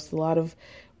who posts a lot of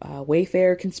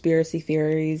Wayfair conspiracy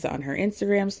theories on her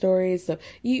Instagram stories. So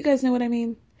you guys know what I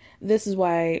mean? This is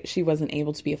why she wasn't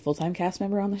able to be a full-time cast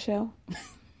member on the show.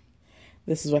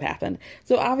 This is what happened.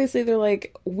 So obviously they're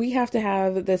like, we have to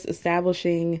have this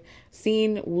establishing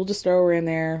scene. We'll just throw her in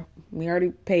there. We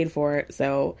already paid for it.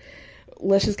 So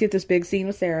let's just get this big scene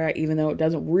with Sarah, even though it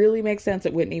doesn't really make sense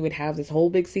that Whitney would have this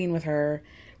whole big scene with her,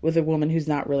 with a woman who's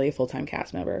not really a full-time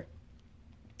cast member.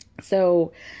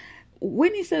 So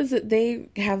Whitney says that they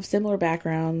have similar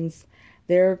backgrounds.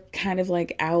 They're kind of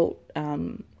like out,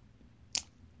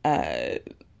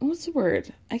 what's the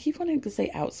word? I keep wanting to say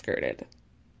outskirted.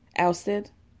 Outed?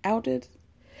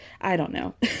 I don't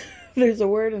know. There's a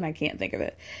word and I can't think of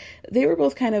it. They were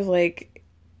both kind of like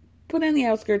put on the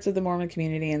outskirts of the Mormon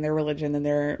community and their religion and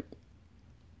their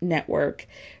network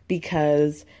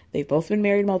because they've both been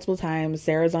married multiple times.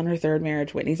 Sarah's on her third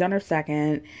marriage, Whitney's on her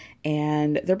second,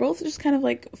 and they're both just kind of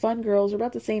like fun girls. They're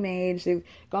about the same age. They've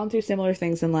gone through similar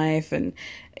things in life and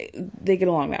they get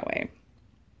along that way.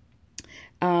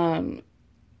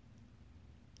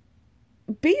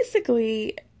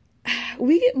 Basically,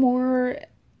 we get more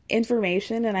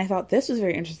information, and I thought this was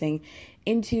very interesting,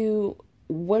 into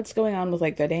what's going on with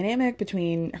like the dynamic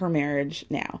between her marriage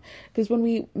now. Because when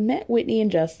we met Whitney and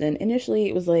Justin, initially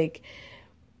it was like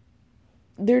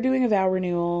they're doing a vow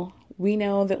renewal. We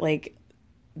know that like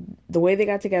the way they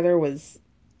got together was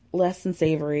less than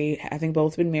savory, having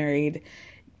both been married,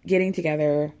 getting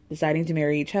together, deciding to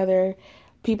marry each other.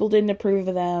 People didn't approve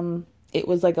of them. It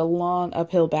was like a long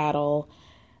uphill battle.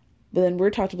 But then we're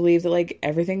taught to believe that like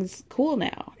everything's cool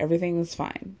now. Everything's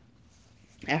fine.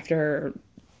 After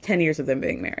 10 years of them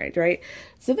being married, right?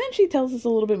 So then she tells us a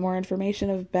little bit more information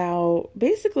about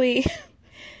basically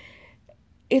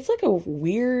it's like a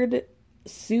weird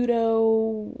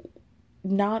pseudo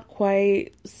not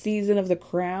quite season of The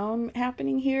Crown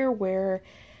happening here where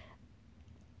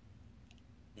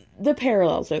the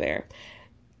parallels are there.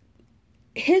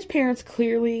 His parents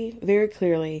clearly, very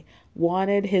clearly,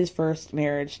 wanted his first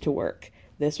marriage to work.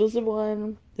 This was the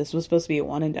one. This was supposed to be a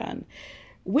one and done.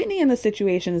 Whitney in this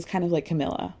situation is kind of like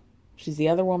Camilla. She's the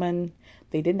other woman.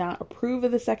 They did not approve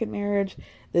of the second marriage.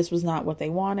 This was not what they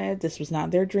wanted. This was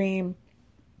not their dream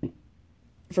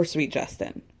for sweet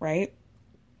Justin, right?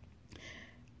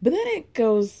 But then it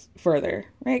goes further,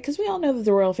 right? Because we all know that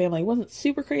the royal family wasn't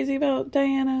super crazy about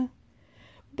Diana,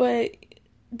 but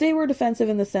they were defensive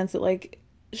in the sense that, like,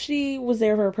 she was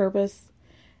there for a purpose,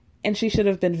 and she should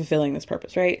have been fulfilling this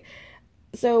purpose, right?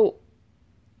 So,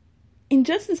 in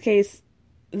Justin's case,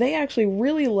 they actually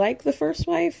really like the first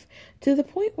wife to the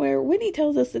point where Whitney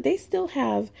tells us that they still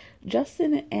have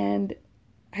Justin and,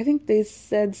 I think they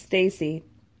said Stacy,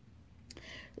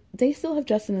 they still have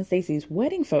Justin and Stacy's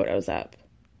wedding photos up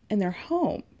in their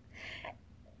home.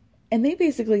 And they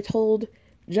basically told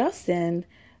Justin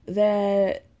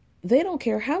that they don't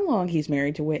care how long he's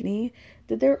married to Whitney,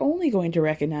 that they're only going to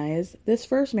recognize this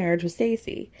first marriage with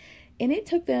Stacy. And it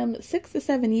took them 6 to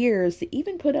 7 years to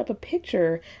even put up a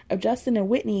picture of Justin and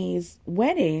Whitney's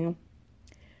wedding,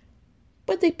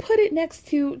 but they put it next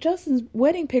to Justin's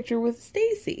wedding picture with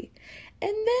Stacy.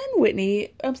 And then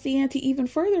Whitney ups the ante even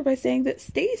further by saying that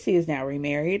Stacy is now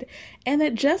remarried and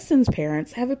that Justin's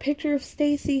parents have a picture of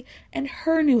Stacy and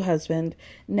her new husband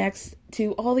next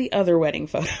to all the other wedding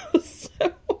photos.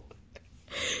 So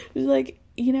it's like,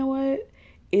 you know what?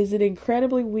 Is it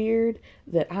incredibly weird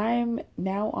that I'm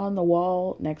now on the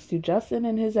wall next to Justin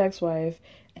and his ex-wife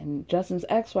and Justin's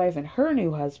ex-wife and her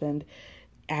new husband?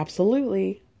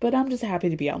 Absolutely. But I'm just happy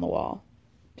to be on the wall.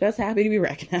 Just happy to be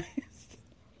recognized.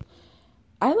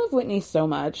 I love Whitney so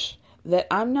much that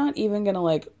I'm not even going to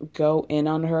like go in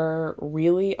on her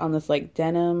really on this like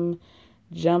denim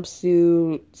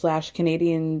jumpsuit /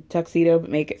 Canadian tuxedo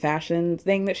but make it fashion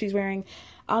thing that she's wearing.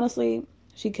 Honestly,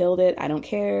 she killed it. I don't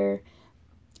care.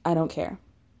 I don't care.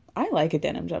 I like a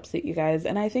denim jumpsuit, you guys,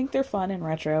 and I think they're fun and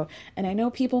retro. And I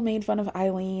know people made fun of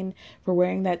Eileen for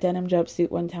wearing that denim jumpsuit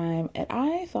one time, and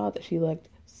I thought that she looked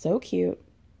so cute.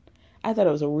 I thought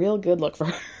it was a real good look for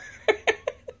her.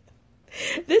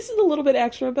 This is a little bit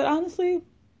extra, but honestly,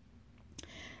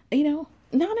 you know,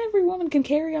 not every woman can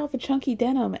carry off a chunky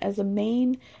denim as a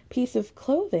main piece of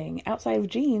clothing outside of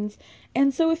jeans.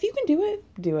 And so if you can do it,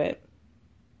 do it.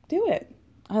 Do it.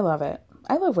 I love it.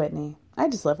 I love Whitney. I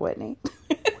just love Whitney.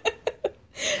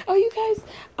 Oh, you guys,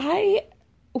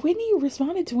 Whitney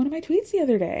responded to one of my tweets the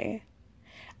other day.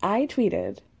 I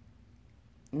tweeted,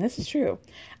 and this is true,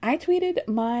 I tweeted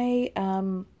my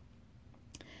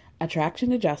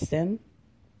attraction to Justin.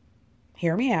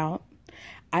 Hear me out.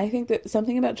 I think that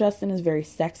something about Justin is very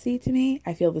sexy to me.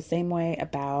 I feel the same way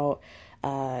about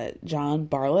John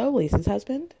Barlow, Lisa's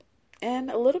husband,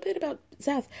 and a little bit about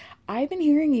Seth. I've been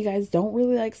hearing you guys don't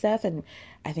really like Seth, and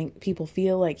I think people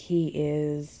feel like he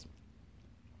is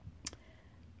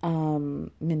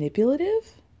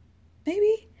manipulative,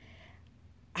 maybe.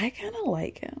 I kind of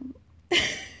like him.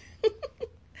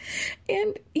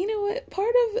 And you know what?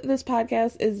 Part of this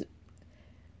podcast is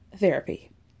therapy.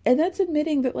 And that's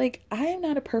admitting that, like, I am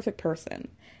not a perfect person.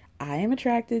 I am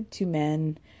attracted to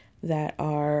men that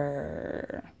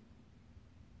are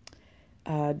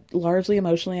largely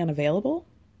emotionally unavailable.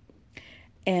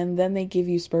 And then they give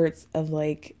you spurts of,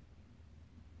 like,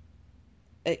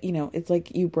 you know, it's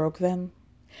like you broke them.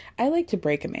 I like to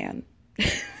break a man.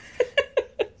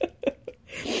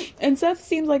 And Seth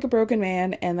seems like a broken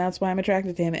man, and that's why I'm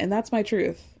attracted to him. And that's my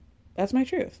truth. That's my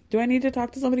truth. Do I need to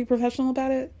talk to somebody professional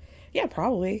about it? Yeah,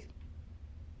 probably.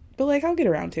 But, like, I'll get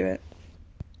around to it.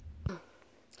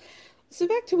 So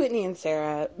back to Whitney and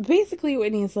Sarah. Basically,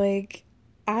 Whitney's like,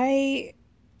 I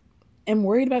am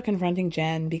worried about confronting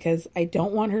Jen because I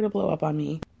don't want her to blow up on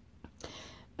me.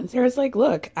 And Sarah's like,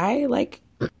 look,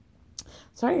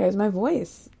 sorry guys, my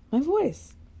voice.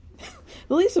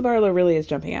 The Lisa Barlow really is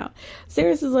jumping out.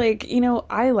 Sarah's is like, you know,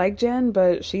 I like Jen,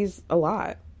 but she's a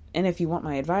lot. And if you want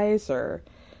my advice or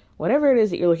whatever it is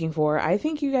that you're looking for, I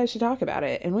think you guys should talk about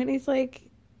it. And Whitney's like,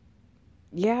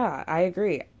 yeah, I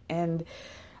agree. And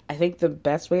I think the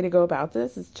best way to go about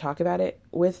this is talk about it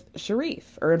with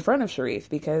Sharif, or in front of Sharif,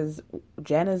 because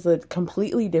Jen is a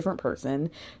completely different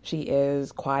person. She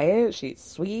is quiet, she's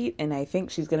sweet, and I think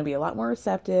she's going to be a lot more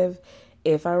receptive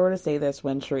if I were to say this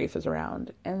when Sharif is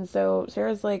around. And so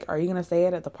Sarah's like, are you going to say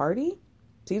it at the party?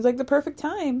 Seems like the perfect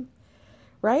time,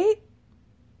 right?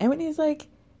 And Whitney's like,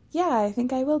 yeah, I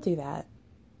think I will do that.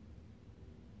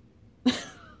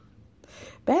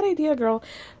 Bad idea, girl.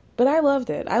 But I loved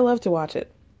it. I love to watch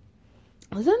it.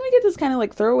 Then we get this kind of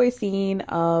like throwaway scene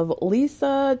of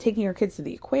Lisa taking her kids to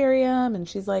the aquarium. And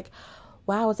she's like,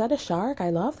 wow, is that a shark?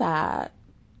 I love that.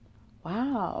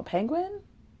 Wow, penguin?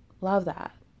 Love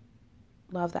that.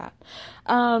 Love that.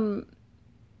 Her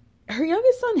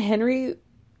youngest son, Henry,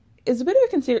 is a bit of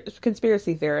a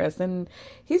conspiracy theorist. And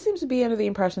he seems to be under the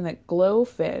impression that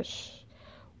glowfish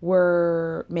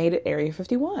were made at Area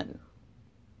 51.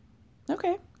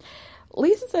 Okay.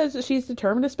 Lisa says that she's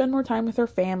determined to spend more time with her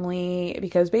family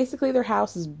because basically their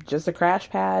house is just a crash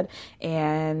pad,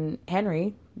 and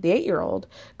Henry, the 8-year-old,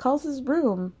 calls his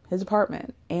room his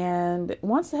apartment and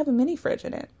wants to have a mini fridge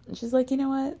in it. And she's like, you know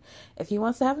what? If he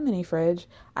wants to have a mini fridge,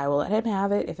 I will let him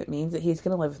have it if it means that he's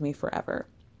going to live with me forever.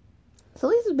 So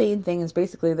Lisa's main thing is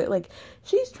basically that, like,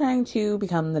 she's trying to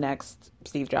become the next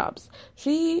Steve Jobs.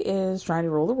 She is trying to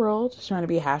rule the world. She's trying to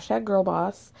be a hashtag girl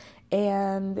boss,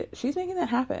 and she's making that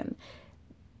happen.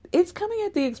 It's coming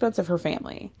at the expense of her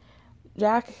family.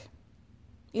 Jack,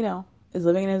 you know, is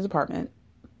living in his apartment.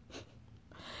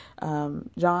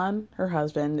 John, her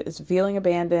husband, is feeling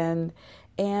abandoned,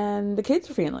 and the kids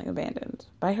are feeling abandoned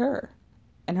by her,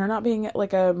 and her not being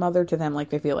like a mother to them like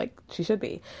they feel like she should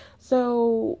be.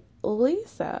 So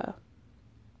Lisa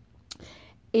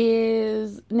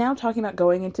is now talking about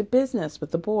going into business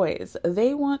with the boys.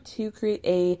 They want to create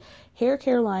a hair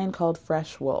care line called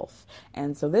Fresh Wolf.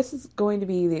 And so this is going to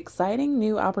be the exciting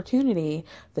new opportunity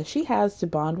that she has to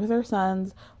bond with her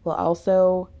sons while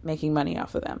also making money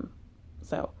off of them.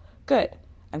 So good.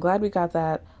 I'm glad we got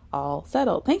that all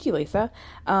settled. Thank you, Lisa.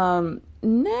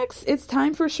 Next, it's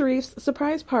time for Sharif's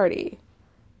surprise party.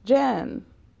 Jen.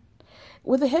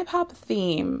 With a hip-hop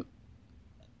theme,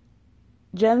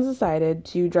 Jen's decided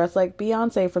to dress like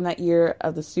Beyonce from that year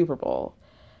of the Super Bowl.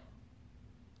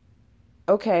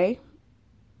 Okay.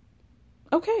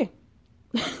 I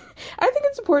think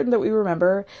it's important that we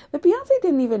remember that Beyonce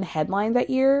didn't even headline that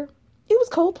year. It was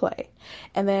Coldplay.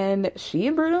 And then she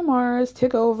and Bruno Mars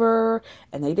took over,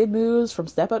 and they did moves from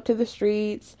Step Up to the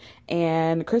Streets,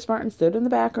 and Chris Martin stood in the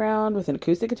background with an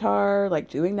acoustic guitar, like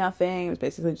doing nothing. It was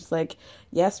basically just like,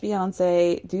 yes,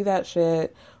 Beyonce, do that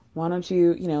shit. Why don't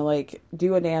you, like,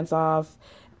 do a dance off,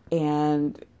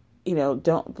 and,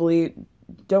 don't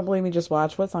believe me, just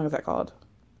watch. What song is that called?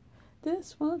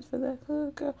 This one's for that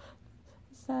hood girl,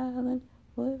 silent,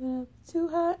 living up too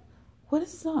hot. What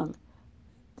is the song?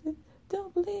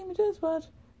 Don't believe me, just watch.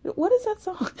 What is that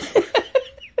song?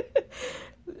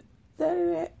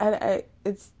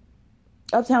 It's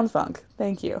Uptown Funk.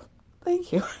 Thank you.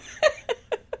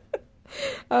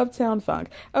 Uptown Funk.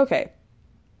 Okay.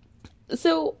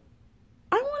 So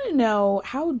I want to know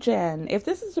how Jen, if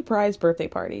this is a surprise birthday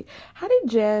party, how did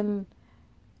Jen,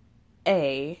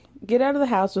 A, get out of the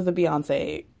house with a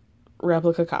Beyonce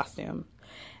replica costume?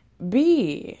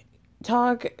 B,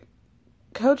 talk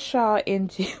Coach Shaw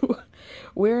into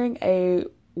wearing a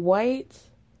white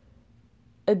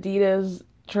Adidas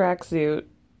tracksuit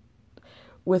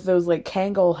with those, like,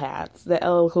 Kangol hats that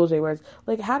LL Cool J wears?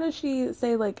 Like, how does she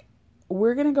say, like,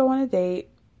 we're going to go on a date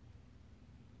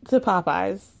to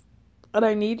Popeyes, and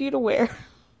I need you to look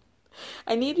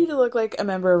like a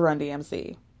member of Run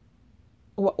DMC.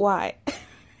 Why?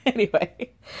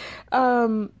 Anyway.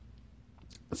 So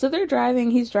they're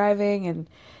driving, he's driving, and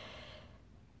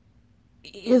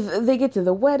they get to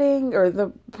the wedding, or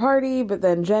the party, but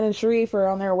then Jen and Sharif are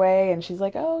on their way, and she's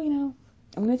like, oh, I'm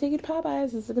going to take you to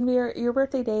Popeyes. This is going to be your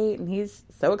birthday date, and he's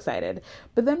so excited.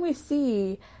 But then we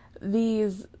see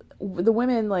the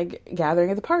women, like,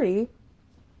 gathering at the party.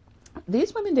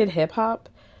 These women did hip-hop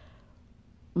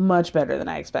much better than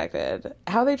I expected.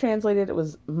 How they translated it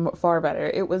was far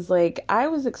better. It was like, I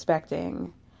was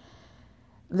expecting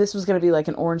this was going to be like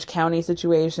an Orange County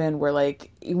situation where,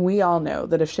 like, we all know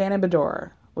that if Shannon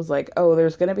Beador was like, oh,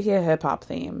 there's going to be a hip-hop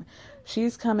theme,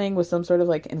 she's coming with some sort of,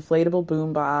 like, inflatable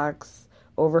boombox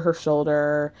over her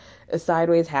shoulder, a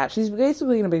sideways hat. She's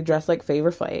basically going to be dressed like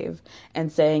Flavor Flav and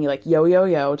saying, like, yo, yo,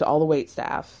 yo to all the wait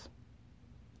staff.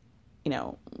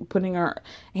 Putting our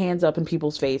hands up in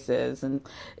people's faces. And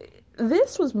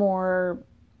this was more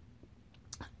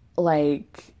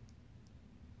like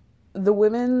the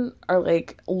women are,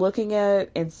 like, looking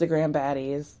at Instagram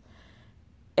baddies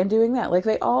and doing that. Like,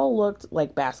 they all looked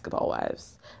like Basketball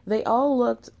Wives. They all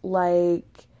looked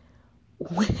like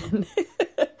when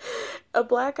a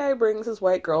black guy brings his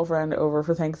white girlfriend over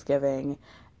for Thanksgiving,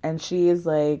 and she is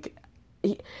like,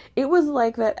 it was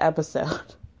like that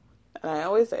episode, and I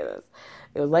always say this,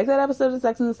 it was like that episode of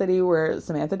Sex and the City where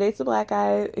Samantha dates a black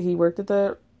guy, he worked at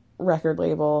the record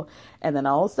label, and then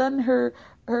all of a sudden her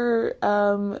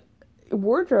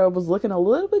wardrobe was looking a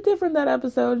little bit different that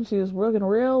episode, and she was looking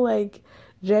real like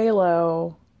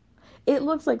J-Lo. It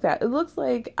looks like that. It looks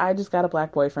like I just got a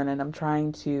black boyfriend and I'm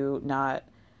trying to not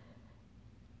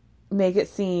make it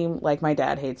seem like my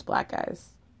dad hates black guys.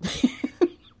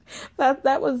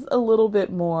 That was a little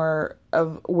bit more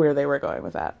of where they were going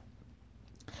with that.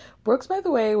 Brooks, by the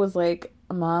way, was like,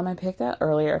 Mom, I picked out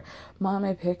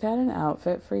an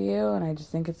outfit for you, and I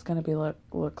just think it's going to be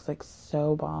looks like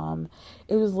so bomb.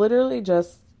 It was literally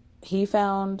just, he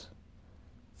found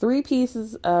 3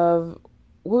 pieces of,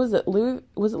 what was it, Louis?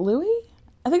 Was it Louis?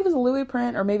 I think it was a Louis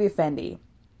print, or maybe a Fendi.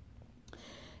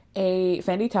 A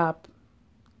Fendi top,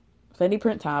 Fendi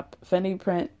print top, Fendi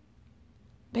print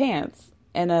pants,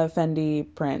 and a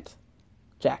Fendi print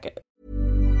jacket.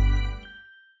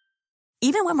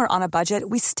 Even when we're on a budget,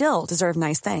 we still deserve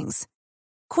nice things.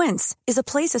 Quince is a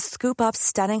place to scoop up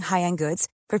stunning high-end goods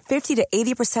for 50 to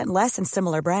 80% less than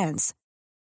similar brands.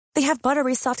 They have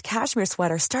buttery soft cashmere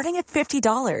sweaters starting at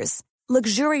 $50,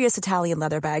 luxurious Italian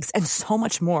leather bags, and so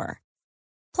much more.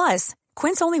 Plus,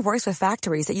 Quince only works with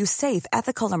factories that use safe,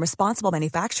 ethical, and responsible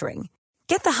manufacturing.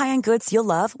 Get the high-end goods you'll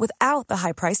love without the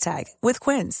high price tag with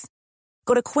Quince.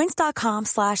 Go to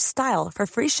quince.com/style for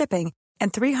free shipping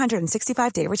and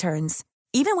 365-day returns.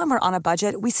 Even when we're on a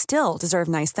budget, we still deserve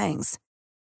nice things.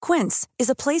 Quince is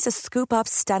a place to scoop up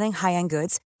stunning high-end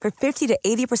goods for 50 to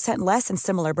 80% less than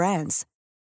similar brands.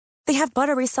 They have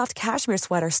buttery soft cashmere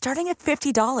sweaters starting at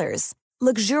 $50,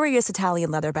 luxurious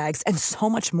Italian leather bags, and so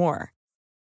much more.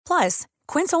 Plus,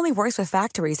 Quince only works with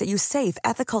factories that use safe,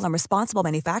 ethical, and responsible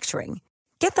manufacturing.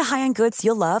 Get the high-end goods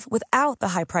you'll love without the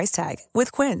high price tag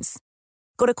with Quince.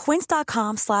 Go to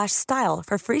quince.com/style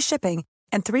for free shipping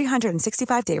and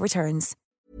 365-day returns.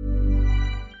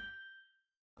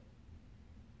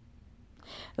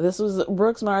 This was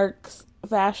Brooks Marks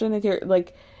fashion interior.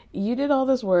 Like, you did all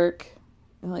this work,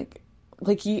 and like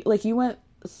you went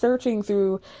searching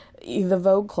through the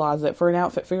Vogue closet for an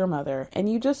outfit for your mother,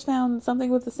 and you just found something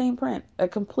with the same print, a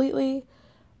completely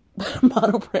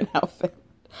monoprint outfit,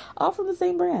 all from the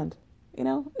same brand. You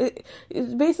know,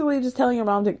 it's basically just telling your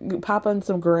mom to pop on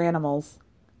some Garanimals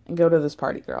and go to this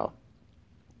party, girl.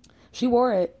 She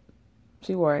wore it.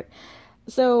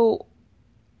 So,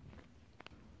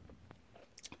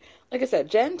 like I said,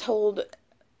 Jen told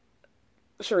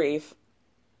Sharif,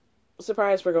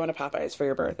 surprise, we're going to Popeyes for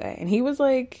your birthday. And he was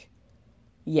like,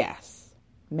 yes,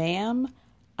 ma'am,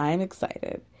 I'm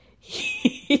excited.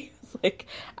 He was like,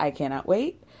 I cannot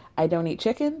wait. I don't eat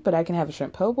chicken, but I can have a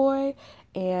shrimp po' boy,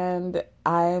 and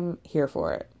I'm here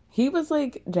for it. He was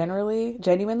like,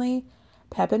 genuinely,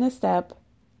 pep in his step.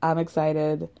 I'm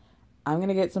excited. I'm going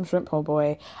to get some shrimp po'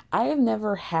 boy. I'm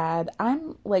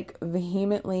like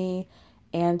vehemently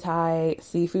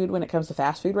anti-seafood when it comes to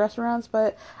fast food restaurants,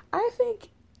 but I think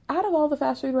out of all the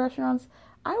fast food restaurants,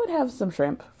 I would have some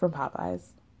shrimp from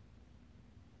Popeyes.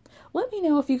 Let me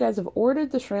know if you guys have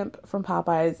ordered the shrimp from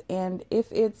Popeyes and if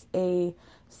it's a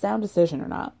sound decision or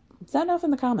not. Sound off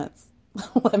in the comments.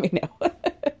 Let me know.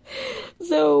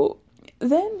 So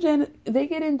then they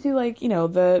get into like, you know,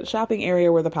 the shopping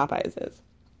area where the Popeyes is.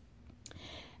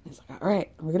 And he's like, all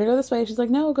right, we're going to go this way. She's like,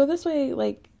 no, go this way.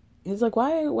 Like, he's like,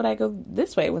 why would I go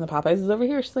this way when the Popeyes is over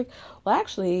here? She's like, well,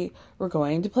 actually, we're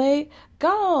going to play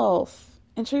golf.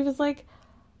 And Sharif was like,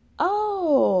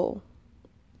 oh,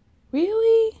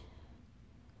 really?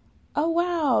 Oh,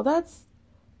 wow, that's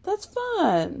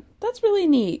fun. That's really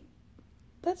neat.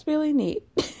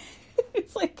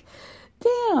 It's like,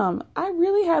 damn, I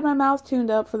really had my mouth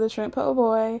tuned up for the shrimp po'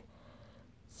 boy.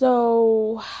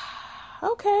 So,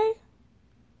 okay.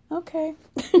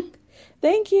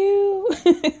 Thank you.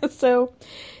 So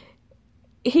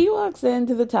he walks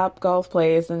into the Top Golf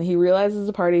place and he realizes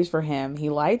the party's for him. He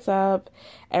lights up.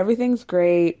 Everything's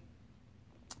great.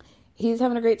 He's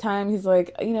having a great time. He's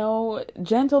like, you know,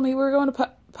 Jen told me we were going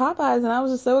to Popeyes and I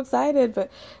was just so excited,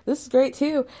 but this is great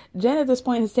too. Jen at this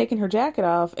point has taken her jacket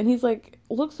off and he's like,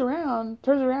 turns around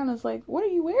and is like, what are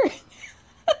you wearing?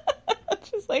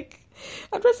 She's like,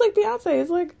 I'm dressed like Beyonce. He's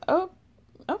like, oh,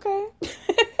 okay.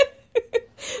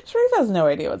 Sharif has no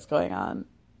idea what's going on.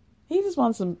 He just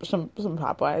wants some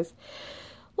Popeyes.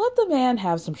 Let the man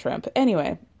have some shrimp.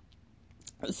 Anyway,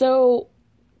 so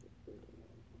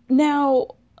now,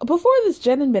 before this,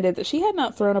 Jen admitted that she had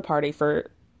not thrown a party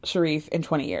for Sharrieff in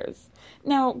 20 years.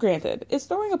 Now, granted, is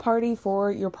throwing a party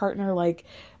for your partner like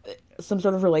some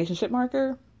sort of relationship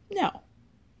marker? No.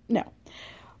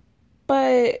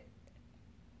 But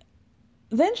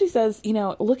then she says,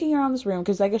 looking around this room,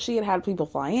 because I guess she had people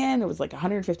fly in. It was like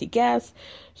 150 guests.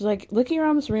 She's like, looking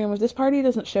around this room, if this party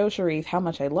doesn't show Sharrieff how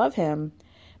much I love him,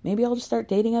 maybe I'll just start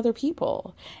dating other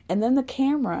people. And then the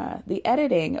camera, the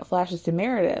editing flashes to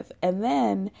Meredith. And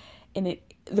then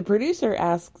the producer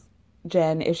asks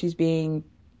Jen if she's being,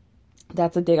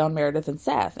 that's a dig on Meredith and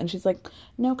Seth. And she's like,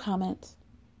 no comment.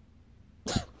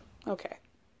 Okay.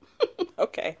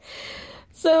 Okay.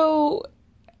 So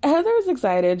Heather's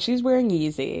excited. She's wearing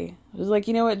Yeezy. She's like,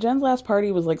 you know what? Jen's last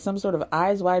party was like some sort of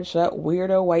eyes wide shut,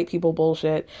 weirdo white people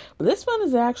bullshit. But this one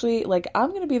is actually like, I'm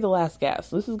going to be the last guest.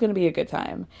 This is going to be a good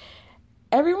time.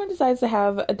 Everyone decides to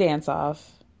have a dance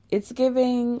off. It's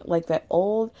giving like that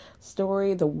old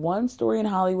story, the one story in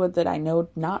Hollywood that I know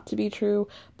not to be true,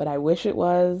 but I wish it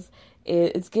was.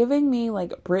 It's giving me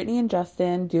like Brittany and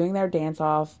Justin doing their dance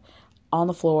off on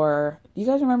the floor. You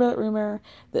guys remember that rumor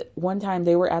that one time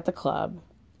they were at the club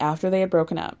after they had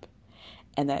broken up,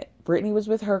 and that Brittany was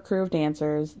with her crew of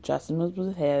dancers, Justin was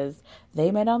with his.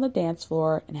 They met on the dance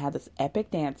floor and had this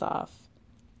epic dance off.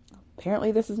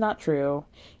 Apparently this is not true,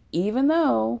 even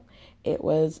though it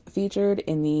was featured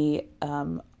in the,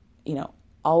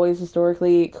 always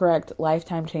historically correct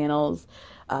Lifetime Channel's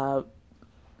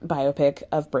biopic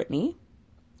of Britney.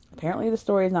 Apparently the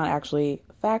story is not actually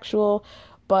factual,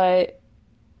 but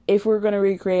if we're going to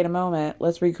recreate a moment,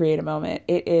 let's recreate a moment.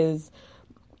 It is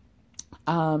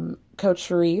Coach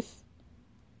Sharrieff,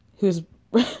 who's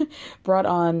brought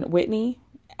on Whitney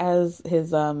as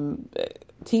his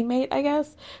teammate, I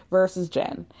guess, versus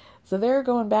Jen. So they're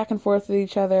going back and forth with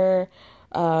each other.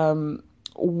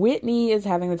 Whitney is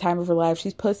having the time of her life.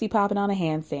 She's pussy popping on a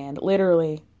handstand,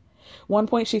 literally. One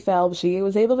point she fell, but she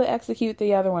was able to execute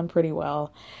the other one pretty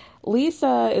well.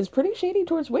 Lisa is pretty shady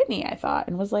towards Whitney, I thought,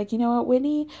 and was like, you know what,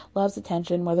 Whitney loves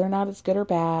attention, whether or not it's good or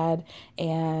bad,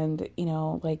 and,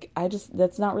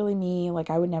 that's not really me,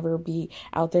 like, I would never be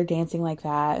out there dancing like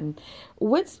that, and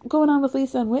what's going on with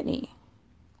Lisa and Whitney?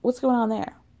 What's going on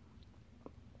there?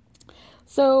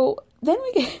 So, then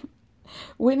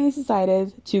Whitney's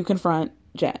decided to confront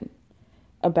Jen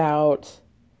about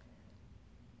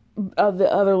the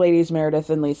other ladies, Meredith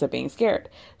and Lisa, being scared.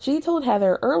 She told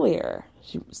Heather earlier,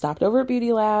 she stopped over at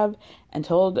Beauty Lab and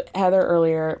told Heather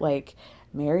earlier, like,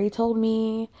 Mary told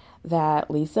me that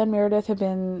Lisa and Meredith have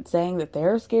been saying that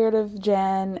they're scared of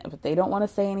Jen, but they don't want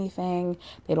to say anything.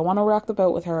 They don't want to rock the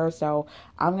boat with her. So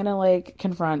I'm going to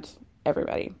confront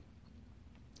everybody.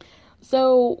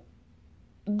 So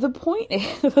the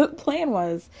plan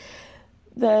was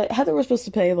that Heather was supposed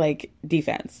to play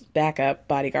defense, backup,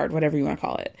 bodyguard, whatever you want to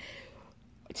call it,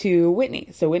 to Whitney.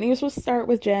 So Whitney was supposed to start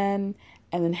with Jen,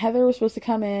 and then Heather was supposed to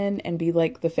come in and be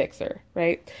the fixer,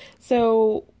 right?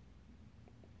 So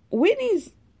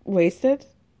Whitney's wasted,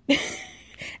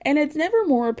 and it's never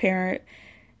more apparent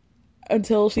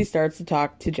until she starts to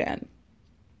talk to Jen.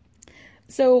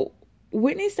 So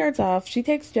Whitney starts off, she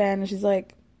takes Jen, and she's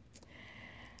like,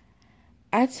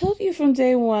 I told you from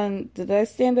day one that I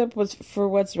stand up for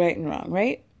what's right and wrong,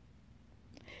 right?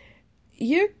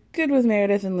 You're good with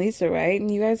Meredith and Lisa, right?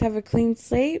 And you guys have a clean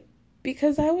slate?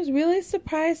 Because I was really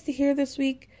surprised to hear this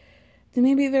week that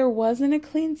maybe there wasn't a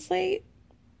clean slate.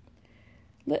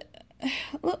 Let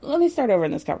me start over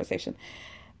in this conversation.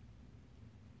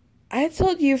 I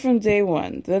told you from day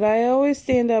one that I always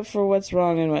stand up for what's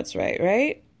wrong and what's right,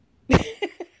 right?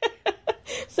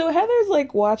 So Heather's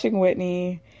watching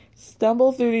Whitney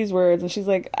stumble through these words, and she's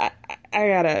like, I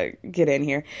gotta get in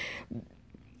here.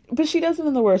 But she does it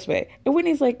in the worst way. And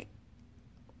Whitney's like,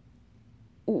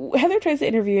 Heather tries to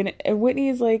interview, and Whitney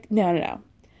is like, no.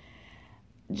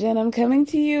 Jen, I'm coming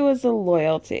to you as a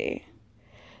loyalty.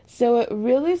 So it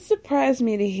really surprised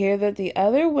me to hear that the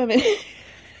other women,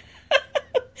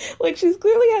 she's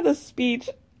clearly had a speech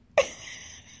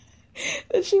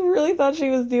that she really thought she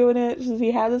was doing it.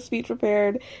 She had the speech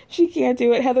prepared. She can't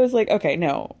do it. Heather's like, okay,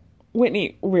 no.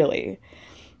 Whitney, really?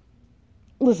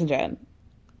 Listen, Jen.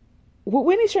 What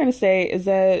Whitney's trying to say is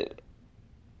that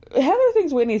Heather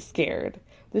thinks Whitney's scared.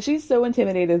 That she's so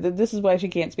intimidated that this is why she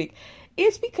can't speak.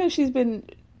 It's because she's been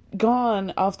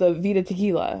gone off the Vita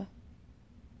tequila.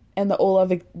 And the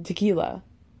Ola tequila.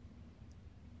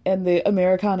 And the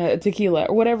Americana tequila.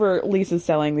 Or whatever Lisa's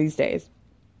selling these days.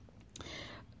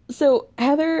 So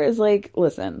Heather is like,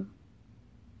 listen.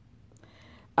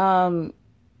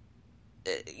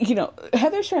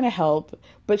 Heather's trying to help,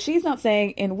 but she's not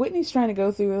saying, and Whitney's trying to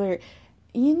go through her,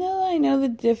 I know the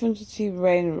difference between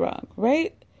right and wrong,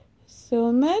 right? So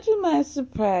imagine my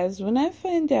surprise when I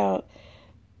find out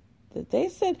that they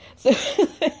said, so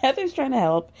Heather's trying to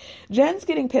help. Jen's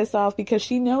getting pissed off because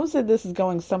she knows that this is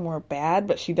going somewhere bad,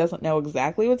 but she doesn't know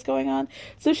exactly what's going on.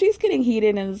 So she's getting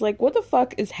heated and is like, what the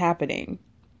fuck is happening?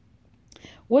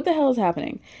 What the hell is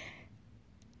happening?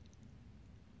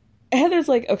 Heather's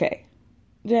like, okay,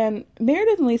 Jen,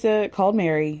 Meredith and Lisa called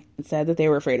Mary and said that they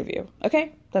were afraid of you.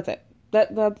 Okay, that's it.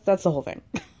 That's the whole thing.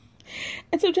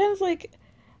 And so Jen's like,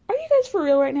 are you guys for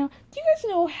real right now? Do you guys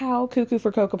know how cuckoo for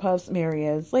Cocoa Puffs Mary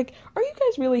is? Like, are you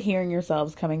guys really hearing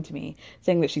yourselves coming to me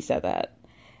saying that she said that?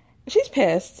 She's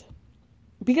pissed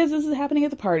because this is happening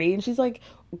at the party. And she's like,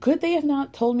 could they have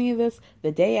not told me this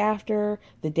the day after,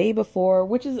 the day before?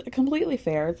 Which is completely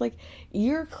fair. It's like,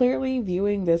 you're clearly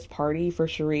viewing this party for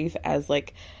Sharrieff as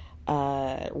like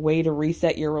a way to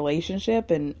reset your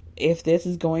relationship. And if this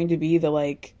is going to be the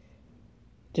like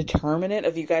determinant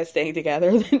of you guys staying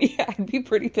together, then yeah, I'd be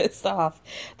pretty pissed off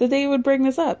that they would bring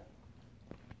this up.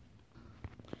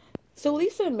 So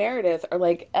Lisa and Meredith are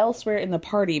like elsewhere in the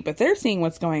party, but they're seeing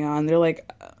what's going on. They're like,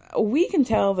 we can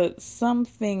tell that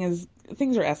things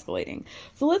are escalating.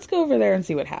 So let's go over there and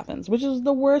see what happens, which is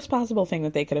the worst possible thing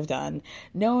that they could have done,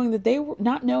 not knowing that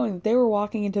they were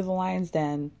walking into the lion's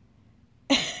den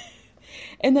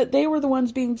and that they were the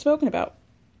ones being spoken about.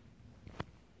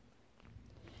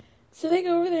 So they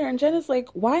go over there and Jen is like,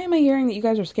 why am I hearing that you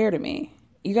guys are scared of me?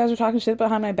 You guys are talking shit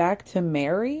behind my back to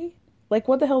Mary? Like,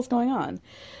 what the hell's going on?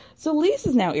 So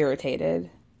Lisa's now irritated.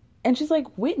 And she's like,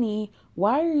 Whitney,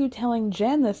 why are you telling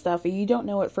Jen this stuff if you don't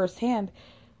know it firsthand?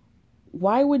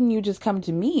 Why wouldn't you just come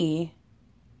to me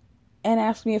and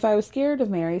ask me if I was scared of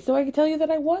Mary so I could tell you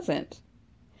that I wasn't?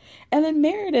 And then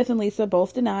Meredith and Lisa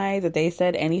both deny that they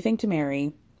said anything to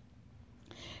Mary.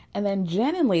 And then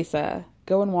Jen and Lisa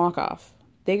go and walk off.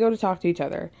 They go to talk to each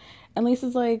other. And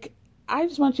Lisa's like, I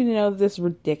just want you to know that this is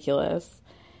ridiculous.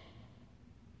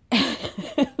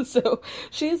 So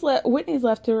Whitney's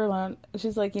left to her alone.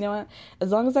 She's like, you know what?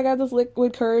 As long as I got this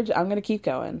liquid courage, I'm going to keep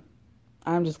going.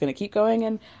 I'm just going to keep going.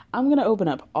 And I'm going to open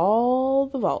up all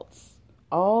the vaults,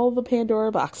 all the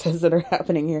Pandora boxes that are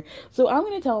happening here. So I'm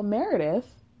going to tell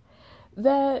Meredith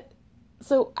that,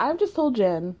 so I've just told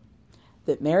Jen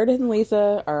that Meredith and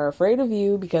Lisa are afraid of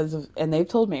you and they've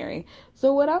told Mary.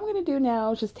 So what I'm going to do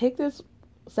now is just take this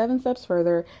 7 steps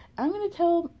further. I'm going to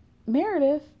tell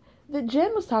Meredith that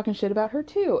Jen was talking shit about her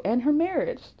too, and her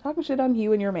marriage, talking shit on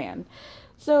you and your man.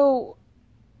 So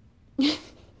she's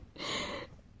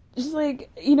like,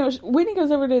 Whitney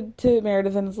goes over to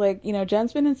Meredith and is like,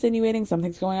 Jen's been insinuating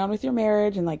something's going on with your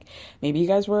marriage, and like, maybe you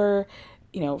guys were,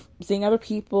 seeing other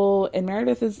people. And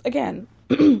Meredith is, again,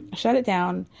 shut it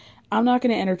down. I'm not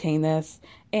going to entertain this.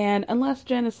 And unless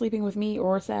Jen is sleeping with me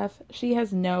or Seth, she has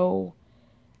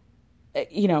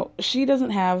she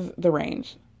doesn't have the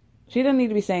range. She doesn't need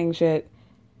to be saying shit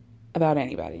about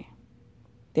anybody.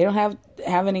 They don't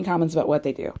have any comments about what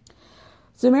they do.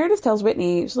 So Meredith tells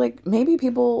Whitney, she's like, maybe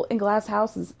people in glass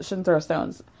houses shouldn't throw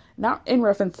stones. Not in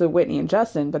reference to Whitney and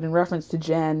Justin, but in reference to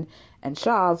Jen and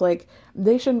Shav. Like,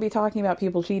 they shouldn't be talking about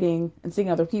people cheating and seeing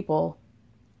other people.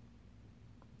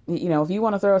 If you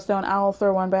want to throw a stone, I'll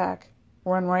throw one back.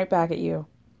 Run right back at you.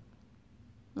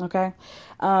 Okay?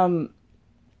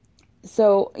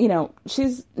 So,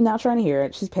 she's not trying to hear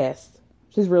it. She's pissed.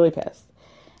 She's really pissed.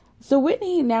 So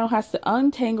Whitney now has to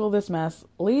untangle this mess.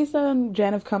 Lisa and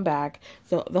Jen have come back.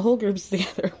 So the whole group's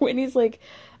together. Whitney's like,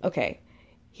 okay,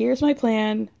 here's my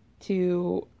plan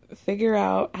to figure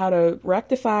out how to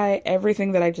rectify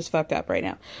everything that I just fucked up right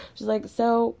now. She's like,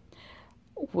 so,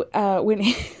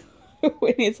 Whitney...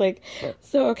 Whitney's like,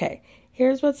 so, okay,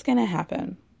 here's what's going to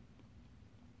happen.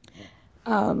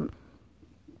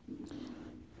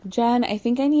 Jen, I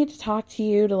think I need to talk to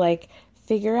you to, like,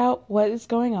 figure out what is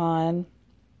going on.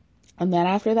 And then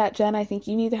after that, Jen, I think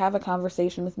you need to have a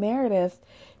conversation with Meredith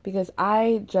because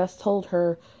I just told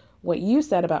her what you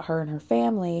said about her and her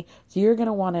family. So you're going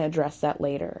to want to address that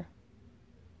later.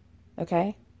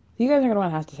 Okay? You guys are going to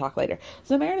want to have to talk later.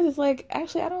 So Meredith is like,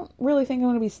 actually, I don't really think I'm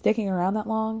going to be sticking around that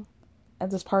long at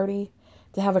this party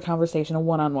to have a conversation, a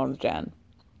one-on-one with Jen.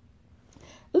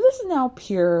 This is now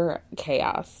pure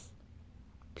chaos.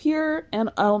 Pure and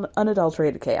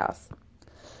unadulterated chaos.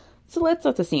 So let's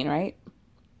set the scene, right?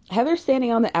 Heather's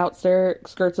standing on the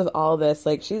outskirts of all this.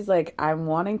 Like, she's like, I'm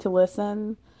wanting to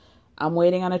listen. I'm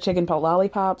waiting on a chicken pot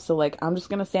lollipop. So, like, I'm just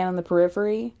going to stand on the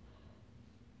periphery,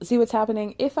 see what's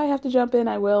happening. If I have to jump in,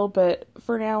 I will. But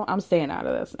for now, I'm staying out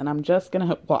of this. And I'm just going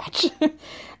to watch.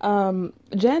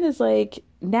 Jen is like,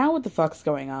 now what the fuck's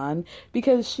going on?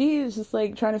 Because she is just,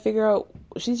 like, trying to figure out.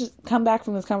 She's just come back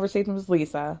from this conversation with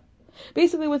Lisa.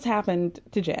 Basically, what's happened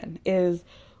to Jen is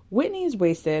Whitney is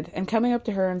wasted and coming up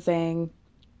to her and saying,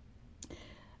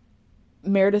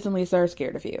 Meredith and Lisa are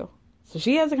scared of you. So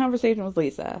she has a conversation with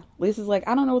Lisa. Lisa's like,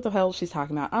 I don't know what the hell she's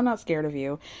talking about. I'm not scared of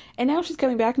you. And now she's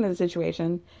coming back into the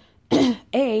situation.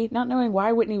 A, not knowing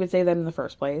why Whitney would say that in the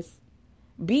first place.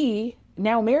 B,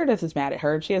 now Meredith is mad at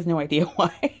her and she has no idea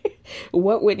why.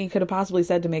 What Whitney could have possibly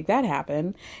said to make that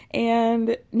happen.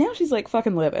 And now she's like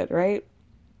fucking livid, right?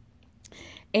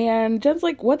 And Jen's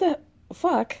like, what the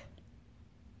fuck?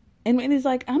 And Whitney's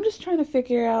like, I'm just trying to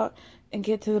figure out and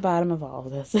get to the bottom of all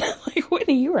of this. Like,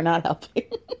 Whitney, you are not helping.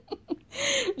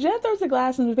 Jen throws the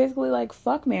glass and is basically like,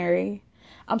 fuck Mary.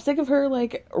 I'm sick of her,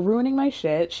 like, ruining my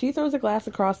shit. She throws a glass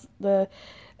across the,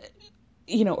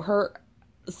 her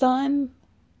son,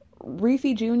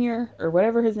 Reefy Jr., or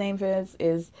whatever his name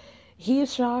is he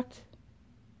is shocked.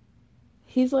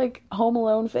 He's like Home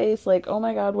Alone face, like, oh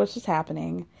my God, what's just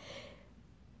happening?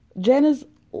 Jen is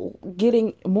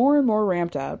getting more and more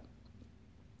ramped up.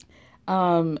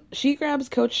 She grabs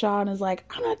Coach Shaw and is like,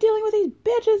 I'm not dealing with these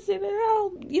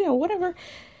bitches, whatever.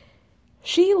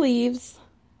 She leaves.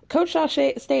 Coach Shaw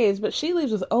stays, but she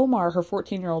leaves with Omar, her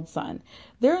 14-year-old son.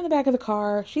 They're in the back of the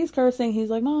car. She's cursing. He's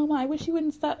like, Mom, I wish you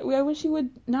wouldn't stop. I wish you would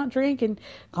not drink and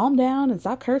calm down and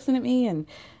stop cursing at me. And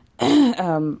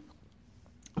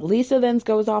Lisa then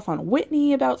goes off on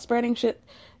Whitney about spreading shit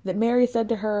that Mary said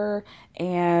to her,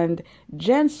 and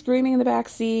Jen's screaming in the back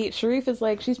seat. Sharif is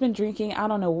like, she's been drinking. I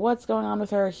don't know what's going on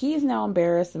with her. He's now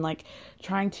embarrassed and like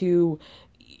trying to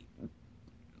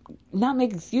not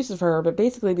make excuses for her, but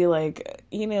basically be like,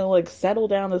 settle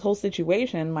down this whole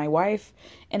situation. My wife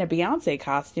in a Beyonce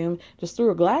costume just threw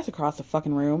a glass across the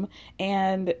fucking room,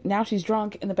 and now she's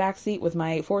drunk in the back seat with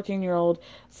my 14-year-old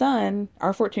son,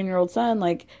 our 14-year-old son,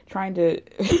 like trying to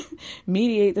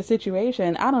mediate the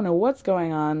situation. I don't know what's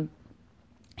going on.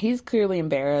 He's clearly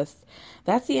embarrassed.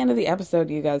 That's the end of the episode,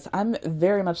 you guys. I'm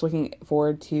very much looking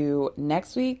forward to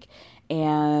next week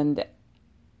and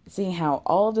seeing how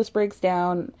all of this breaks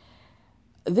down.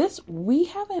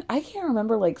 I can't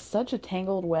remember like such a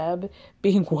tangled web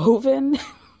being woven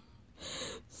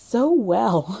so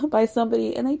well by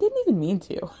somebody, and they didn't even mean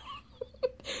to.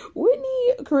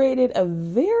 Whitney created a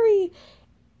very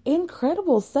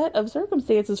incredible set of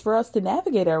circumstances for us to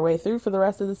navigate our way through for the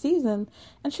rest of the season,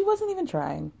 and she wasn't even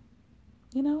trying,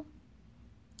 And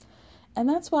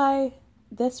that's why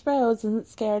this Rose isn't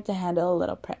scared to handle a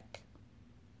little prick.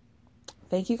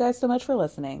 Thank you guys so much for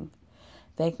listening.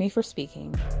 Thank me for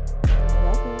speaking.